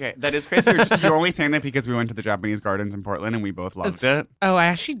 Okay, that is crazy. You're only saying that because we went to the Japanese gardens in Portland and we both loved it. Oh, I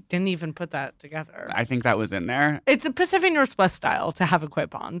actually didn't even put that together. I think that was in there. It's a Pacific Northwest style to have a koi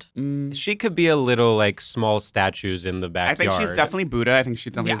pond. She could be a little like small statues in the I backyard. think she's definitely Buddha. I think she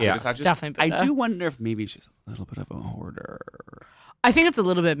definitely Yes, has Buddha statues. definitely Buddha. I do wonder if maybe she's a little bit of a hoarder. I think it's a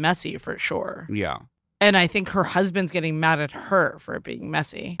little bit messy for sure. Yeah. And I think her husband's getting mad at her for it being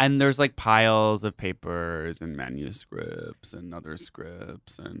messy. And there's like piles of papers and manuscripts and other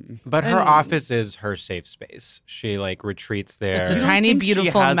scripts But her office is her safe space. She like retreats there. It's a You don't tiny, think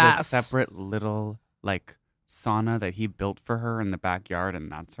beautiful she has mess. a separate little like sauna that he built for her in the backyard,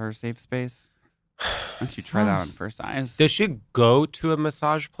 and that's her safe space. Why don't you try that on first eyes? Does she go to a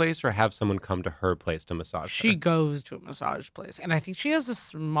massage place or have someone come to her place to massage She her? goes to a massage place, and I think she has a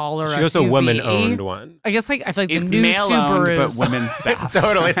smaller She goes to a SUV. woman-owned one. I guess like I feel like It's the new male-owned, Subarus. but women's staff.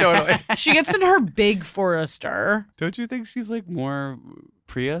 Totally. She gets in her big Forester. Don't you think she's like more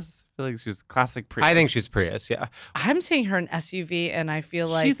Prius? I feel like she's classic Prius. I think she's Prius, yeah. I'm seeing her in SUV, and I feel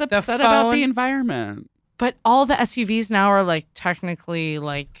like she's the upset phone, about the environment. But all the SUVs now are like technically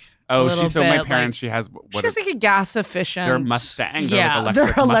like. Oh, a little she's so my bit, parents. like, She has she has like a gas efficient. They're Mustang. They're Yeah, like they're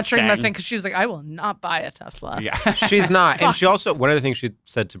electric electric Mustang. Mustang because she was like, I will not buy a Tesla. Yeah, She's not. And she also, one of the things she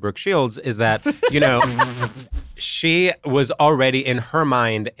said to Brooke Shields is that, you know, she was already in her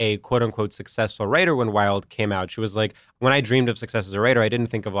mind a quote unquote successful writer when Wild came out. She was like, when I dreamed of success as a writer, I didn't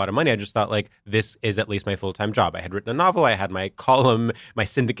think of a lot of money. I just thought like, this is at least my full-time job. I had written a novel. I had my column, my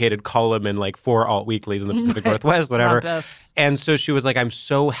syndicated column in like 4 alt weeklies in the Pacific Northwest, whatever. And so she was like, I'm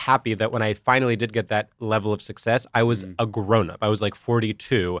so happy that when I finally did get that level of success, I was a grown-up. I was like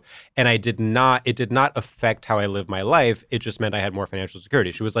 42 and it did not affect how I lived my life. It just meant I had more financial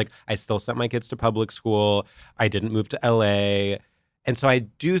security. She was like, I still sent my kids to public school. I didn't move to LA. And so I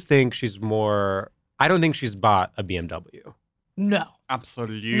do think she's more, I don't think she's bought a BMW. No.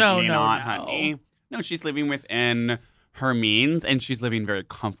 absolutely No, not, honey. No, she's living within her means, and she's living very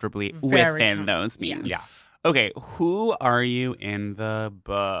comfortably within those means. Yes. Okay, who are you in the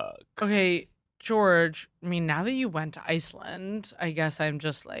book? Okay, George, I mean, now that you went to Iceland, I guess I'm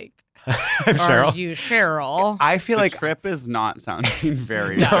just like, I'm are Cheryl. you Cheryl? I feel The like trip is not sounding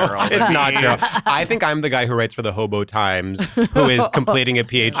very No, Cheryl. it's not Cheryl. I think I'm the guy who writes for the Hobo Times, who is completing a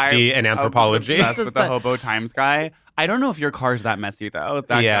PhD in anthropology. I'm obsessed with the Hobo Times guy. I don't know if your car's that messy though.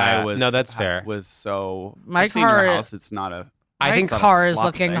 That Yeah, guy was no, that's fair. Was so. My I've seen your car- house. It's not a. My think car is slop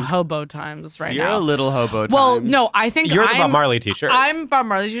looking sink. hobo times right You're now. a little hobo. Well, times. no, I think You're the I'm, Bob Marley t-shirt. I'm Bob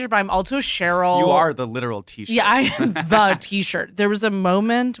Marley t-shirt, but I'm also Cheryl. You are the literal T-shirt. Yeah, I am the t-shirt. There was a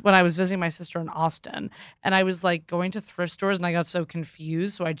moment when I was visiting my sister in Austin, and I was like going to thrift stores, and I got so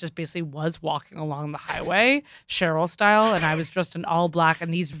confused. So I just basically was walking along the highway, Cheryl style, and I was dressed in all black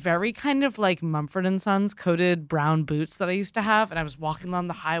and these very kind of like Mumford and Sons coated brown boots that I used to have. And I was walking along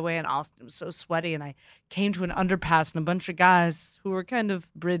the highway in Austin. It was so sweaty, and I came to an underpass, and a bunch of guys who were kind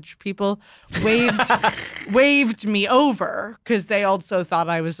of bridge people waved me over because they also thought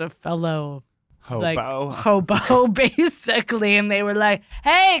I was a fellow hobo basically, and they were like,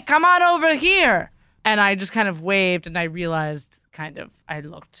 hey, come on over here. And I just kind of waved, and I realized kind of I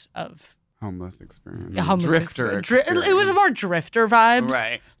looked of homeless experience. Yeah, homeless Drifter experience. It was more drifter vibes.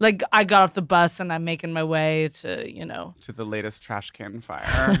 Right. Like, I got off the bus and I'm making my way to, to the latest trash can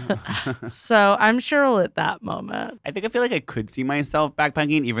fire. So I'm Cheryl at that moment. I feel like I could see myself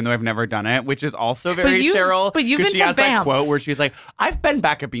backpacking, even though I've never done it, which is also very Cheryl. But you've been she to has Banff. that quote where she's like, I've been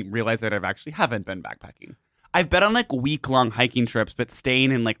backpacking, realize that I've actually haven't been backpacking. I've been on like week-long hiking trips, but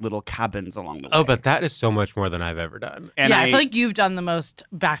staying in like little cabins along the way. Oh, but that is so much more than I've ever done. And I feel like you've done the most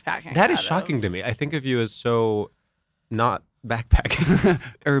backpacking. That is shocking to me. I think of you as so not backpacking.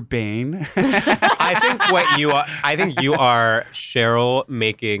 Urbane. I think you are Cheryl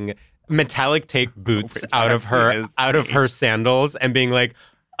making metallic tape boots out of her sandals and being like,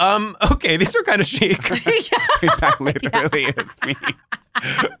 okay, these are kind of chic. That literally is me.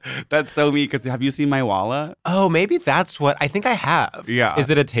 That's so me, because have you seen my wallet? Oh, maybe that's what I think I have. Yeah. Is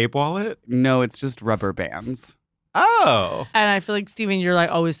it a tape wallet? No, it's just rubber bands. Oh. And I feel like, Steven, you're like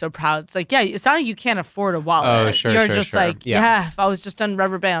always so proud. It's like, yeah, it's not like you can't afford a wallet. Oh, sure, You're sure, just sure. like, Yeah. if I was just on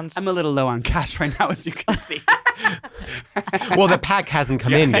rubber bands. I'm a little low on cash right now, as you can see. Well, the pack hasn't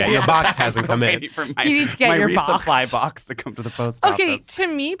come in yet. Your box hasn't come in. You need to get your resupply box. box to come to the post Okay, office. to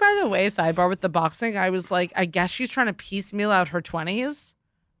me, by the way, sidebar with the box thing, I was like, I guess she's trying to piecemeal out her 20s.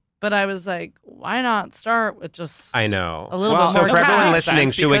 But I was like, why not start with just I know. a little bit So more for everyone cash? listening,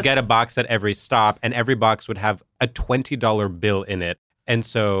 That's she would because- get a box at every stop, and every box would have a $20 bill in it. And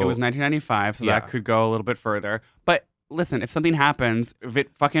so It was 1995, so Yeah. that could go a little bit further. But listen, if something happens, if it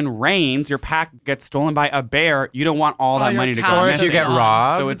fucking rains, your pack gets stolen by a bear, you don't want all that your money to cash go or missing. if you get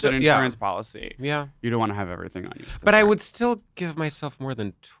robbed. So it's an yeah. insurance policy. Yeah. You don't want to have everything on you. But I would still give myself more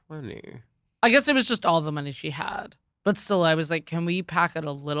than 20. I guess it was just all the money she had. But still, I was like, can we pack it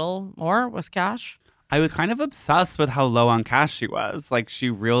a little more with cash? I was kind of obsessed with how low on cash she was. Like, she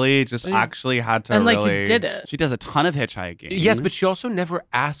really just actually had to And, like, you really... did it. She does a ton of hitchhiking. Yes, but she also never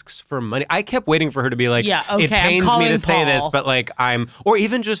asks for money. I kept waiting for her to be like, Yeah, okay, it I'm pains me calling to say this, Paul. but like or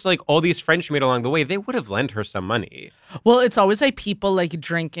even just like all these friends she made along the way, they would have lent her some money. Well, it's always like people like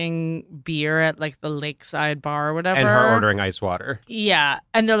drinking beer at like the lakeside bar or whatever. And her ordering ice water. Yeah.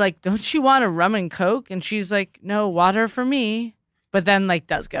 And they're like, don't you want a rum and Coke? And she's like, no, water for me. But then like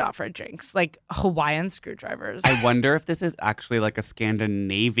does get offered drinks, like Hawaiian screwdrivers. I wonder if this is actually like a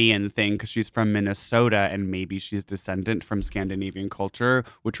Scandinavian thing, because she's from Minnesota and maybe she's descendant from Scandinavian culture,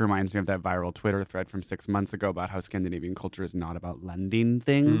 which reminds me of that viral Twitter thread from 6 months ago about how Scandinavian culture is not about lending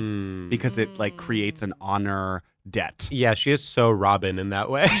things because it like creates an honor debt. Yeah, she is so Robin in that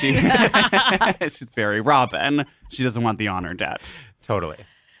way. She's very Robin. She doesn't want the honor debt. Totally.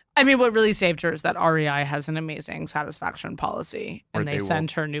 I mean, what really saved her is that REI has an amazing satisfaction policy, and Where they they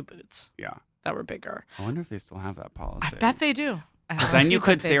send her new boots Yeah. that were bigger. I wonder if they still have that policy. I bet they do. I Then honestly you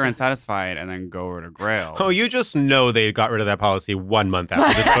could bet they say you're do. unsatisfied and then go over to Grail. Oh, you just know they got rid of that policy 1 month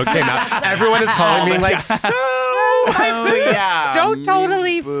after this book came out. Everyone is calling me like, so Oh, yeah. Don't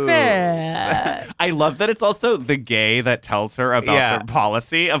totally boots. fit. I love that it's also the gay that tells her about Yeah. their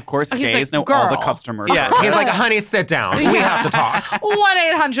policy. Of course, He's gays like, know all the "Girl." customers. Yeah, he's like, honey, sit down. We have to talk.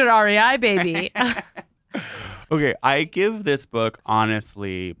 1-800-REI, baby. Okay, I give this book,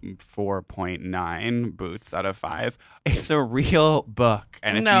 honestly, 4.9 boots out of 5. It's a real book.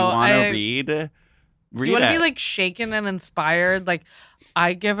 And if No, you want I- to read You want to it. be like shaken and inspired? Like,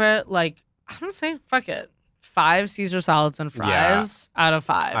 I give it like, I'm going to say, fuck it. 5 Caesar salads and fries out of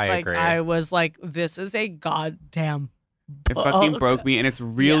 5. I like, agree. I was like, this is a goddamn It fucking book. broke me, and it's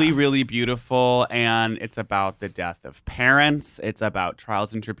really, really beautiful, and it's about the death of parents. It's about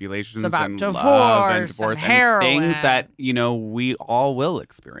trials and tribulations, It's about and divorce love and and divorce, and heroin. things that, you know, we all will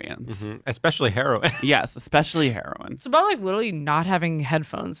experience. Especially heroin. Yes, especially heroin. It's about like literally not having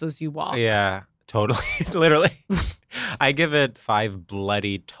headphones as you walk. Yeah, totally. Literally. I give it 5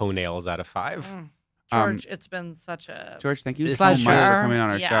 bloody toenails out of 5. George, it's been such a George, thank you This so much is for pleasure. coming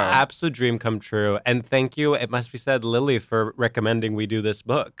on our Yeah. show. Absolute dream come true. And thank you, it must be said, Lily, for recommending we do this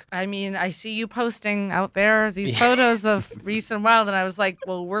book. I mean, I see you posting out there these photos of Reese and Wild, and I was like,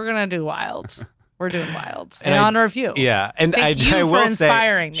 well, we're going to do Wild. We're doing Wild in And I- honor of you. Yeah. And Thank you I for will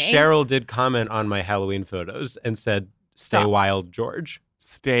inspiring say, me. Cheryl did comment on my Halloween photos and said, stay Stop. wild, George.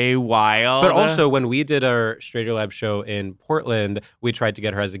 Stay wild. But also, when we did our Stranger Lab show in Portland, we tried to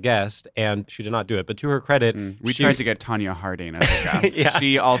get her as a guest, and she did not do it. But to her credit, we she tried to get Tanya Harding as a guest. Yeah.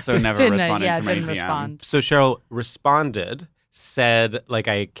 She also never Didn't responded to my didn't DM. respond. So Cheryl responded, said, like,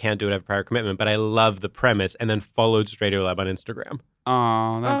 I can't do it, I have a prior commitment, but I love the premise, and then followed Stranger Lab on Instagram.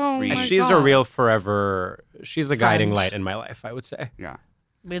 Oh, that's Oh, sweet. And my she's a God. real forever, she's a guiding Friend. light in my life, I would say. Yeah.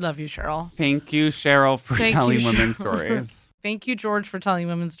 We love you, Cheryl. Thank you, Cheryl, for Thank telling you, women's Cheryl. stories. Thank you, George, for telling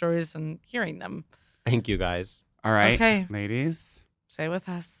women's stories and hearing them. Thank you, guys. All right, Okay. ladies. Say with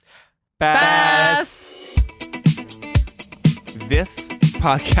us. Best. This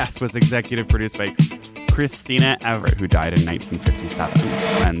podcast was executive produced by Christina Everett, who died in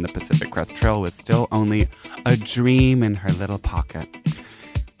 1957 when the Pacific Crest Trail was still only a dream in her little pocket.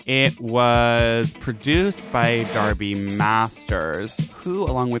 It was produced by Darby Masters, who,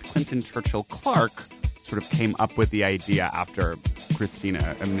 along with Clinton Churchill Clark, sort of came up with the idea after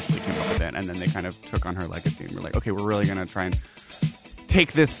Christina initially came up with it, and then they kind of took on her legacy and were like, okay, we're really going to try and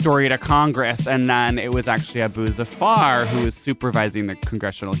take this story to Congress. And then it was actually Abu Zafar who was supervising the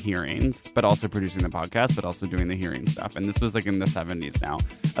congressional hearings, but also producing the podcast, but also doing the hearing stuff. And this was like in the 70s now.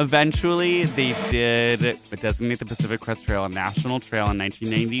 Eventually, they did designate the Pacific Crest Trail a national trail in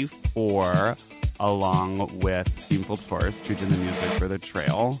 1994, along with Steamful Tourist, who did the music for the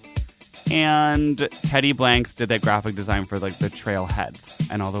trail. And Teddy Blanks did that graphic design for like the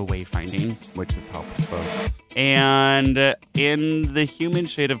trailheads and all the wayfinding, which has helped folks. And in the human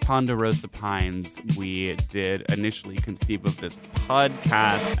shade of Ponderosa Pines, we did initially conceive of this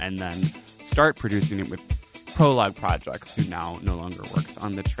podcast and then start producing it with Prologue Projects, who now no longer works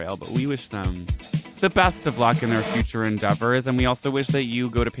on the trail. But we wish them the best of luck in their future endeavors. And we also wish that you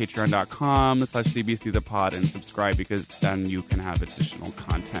go to patreon.com/CBCThePod and subscribe, because then you can have additional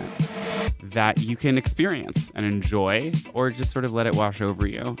content that you can experience and enjoy, or just sort of let it wash over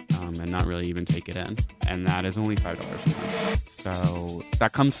you and not really even take it in. And that is only $5 a month. So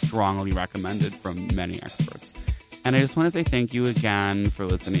that comes strongly recommended from many experts. And I just want to say thank you again for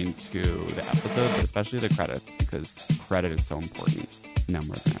listening to the episode, but especially the credits, because credit is so important now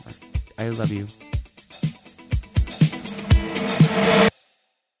more than ever. I love you.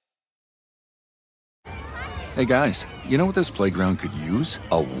 Hey guys, you know what this playground could use?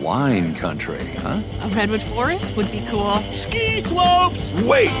 A wine country, huh? A redwood forest would be cool. Ski slopes!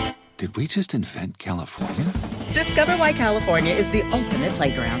 Wait! Did we just invent California? Discover why California is the ultimate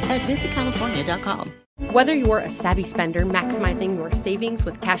playground at visitcalifornia.com. Whether you're a savvy spender maximizing your savings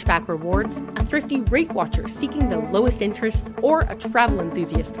with cashback rewards, a thrifty rate watcher seeking the lowest interest, or a travel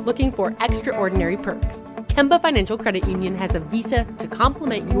enthusiast looking for extraordinary perks, Kemba Financial Credit Union has a visa to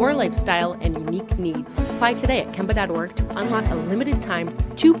complement your lifestyle and unique needs. Apply today at Kemba.org to unlock a limited-time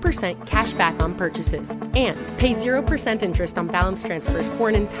 2% cash back on purchases and pay 0% interest on balance transfers for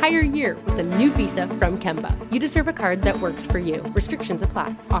an entire year with a new visa from Kemba. You deserve a card that works for you. Restrictions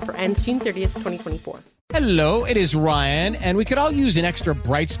apply. Offer ends June 30th, 2024. Hello, it is Ryan, and we could all use an extra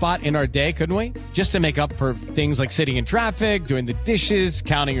bright spot in our day, couldn't we? Just to make up for things like sitting in traffic, doing the dishes,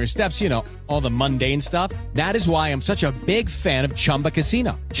 counting your steps, you know, all the mundane stuff. That is why I'm such a big fan of Chumba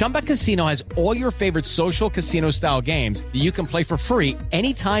Casino. Chumba Casino has all your favorite social casino-style games that you can play for free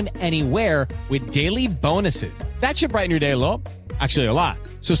anytime, anywhere with daily bonuses. That should brighten your day a little. Actually, a lot.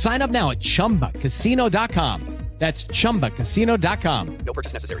 So sign up now at ChumbaCasino.com. That's ChumbaCasino.com. No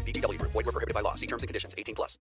purchase necessary. VGW Group. Void where prohibited by law. See terms and conditions. 18+.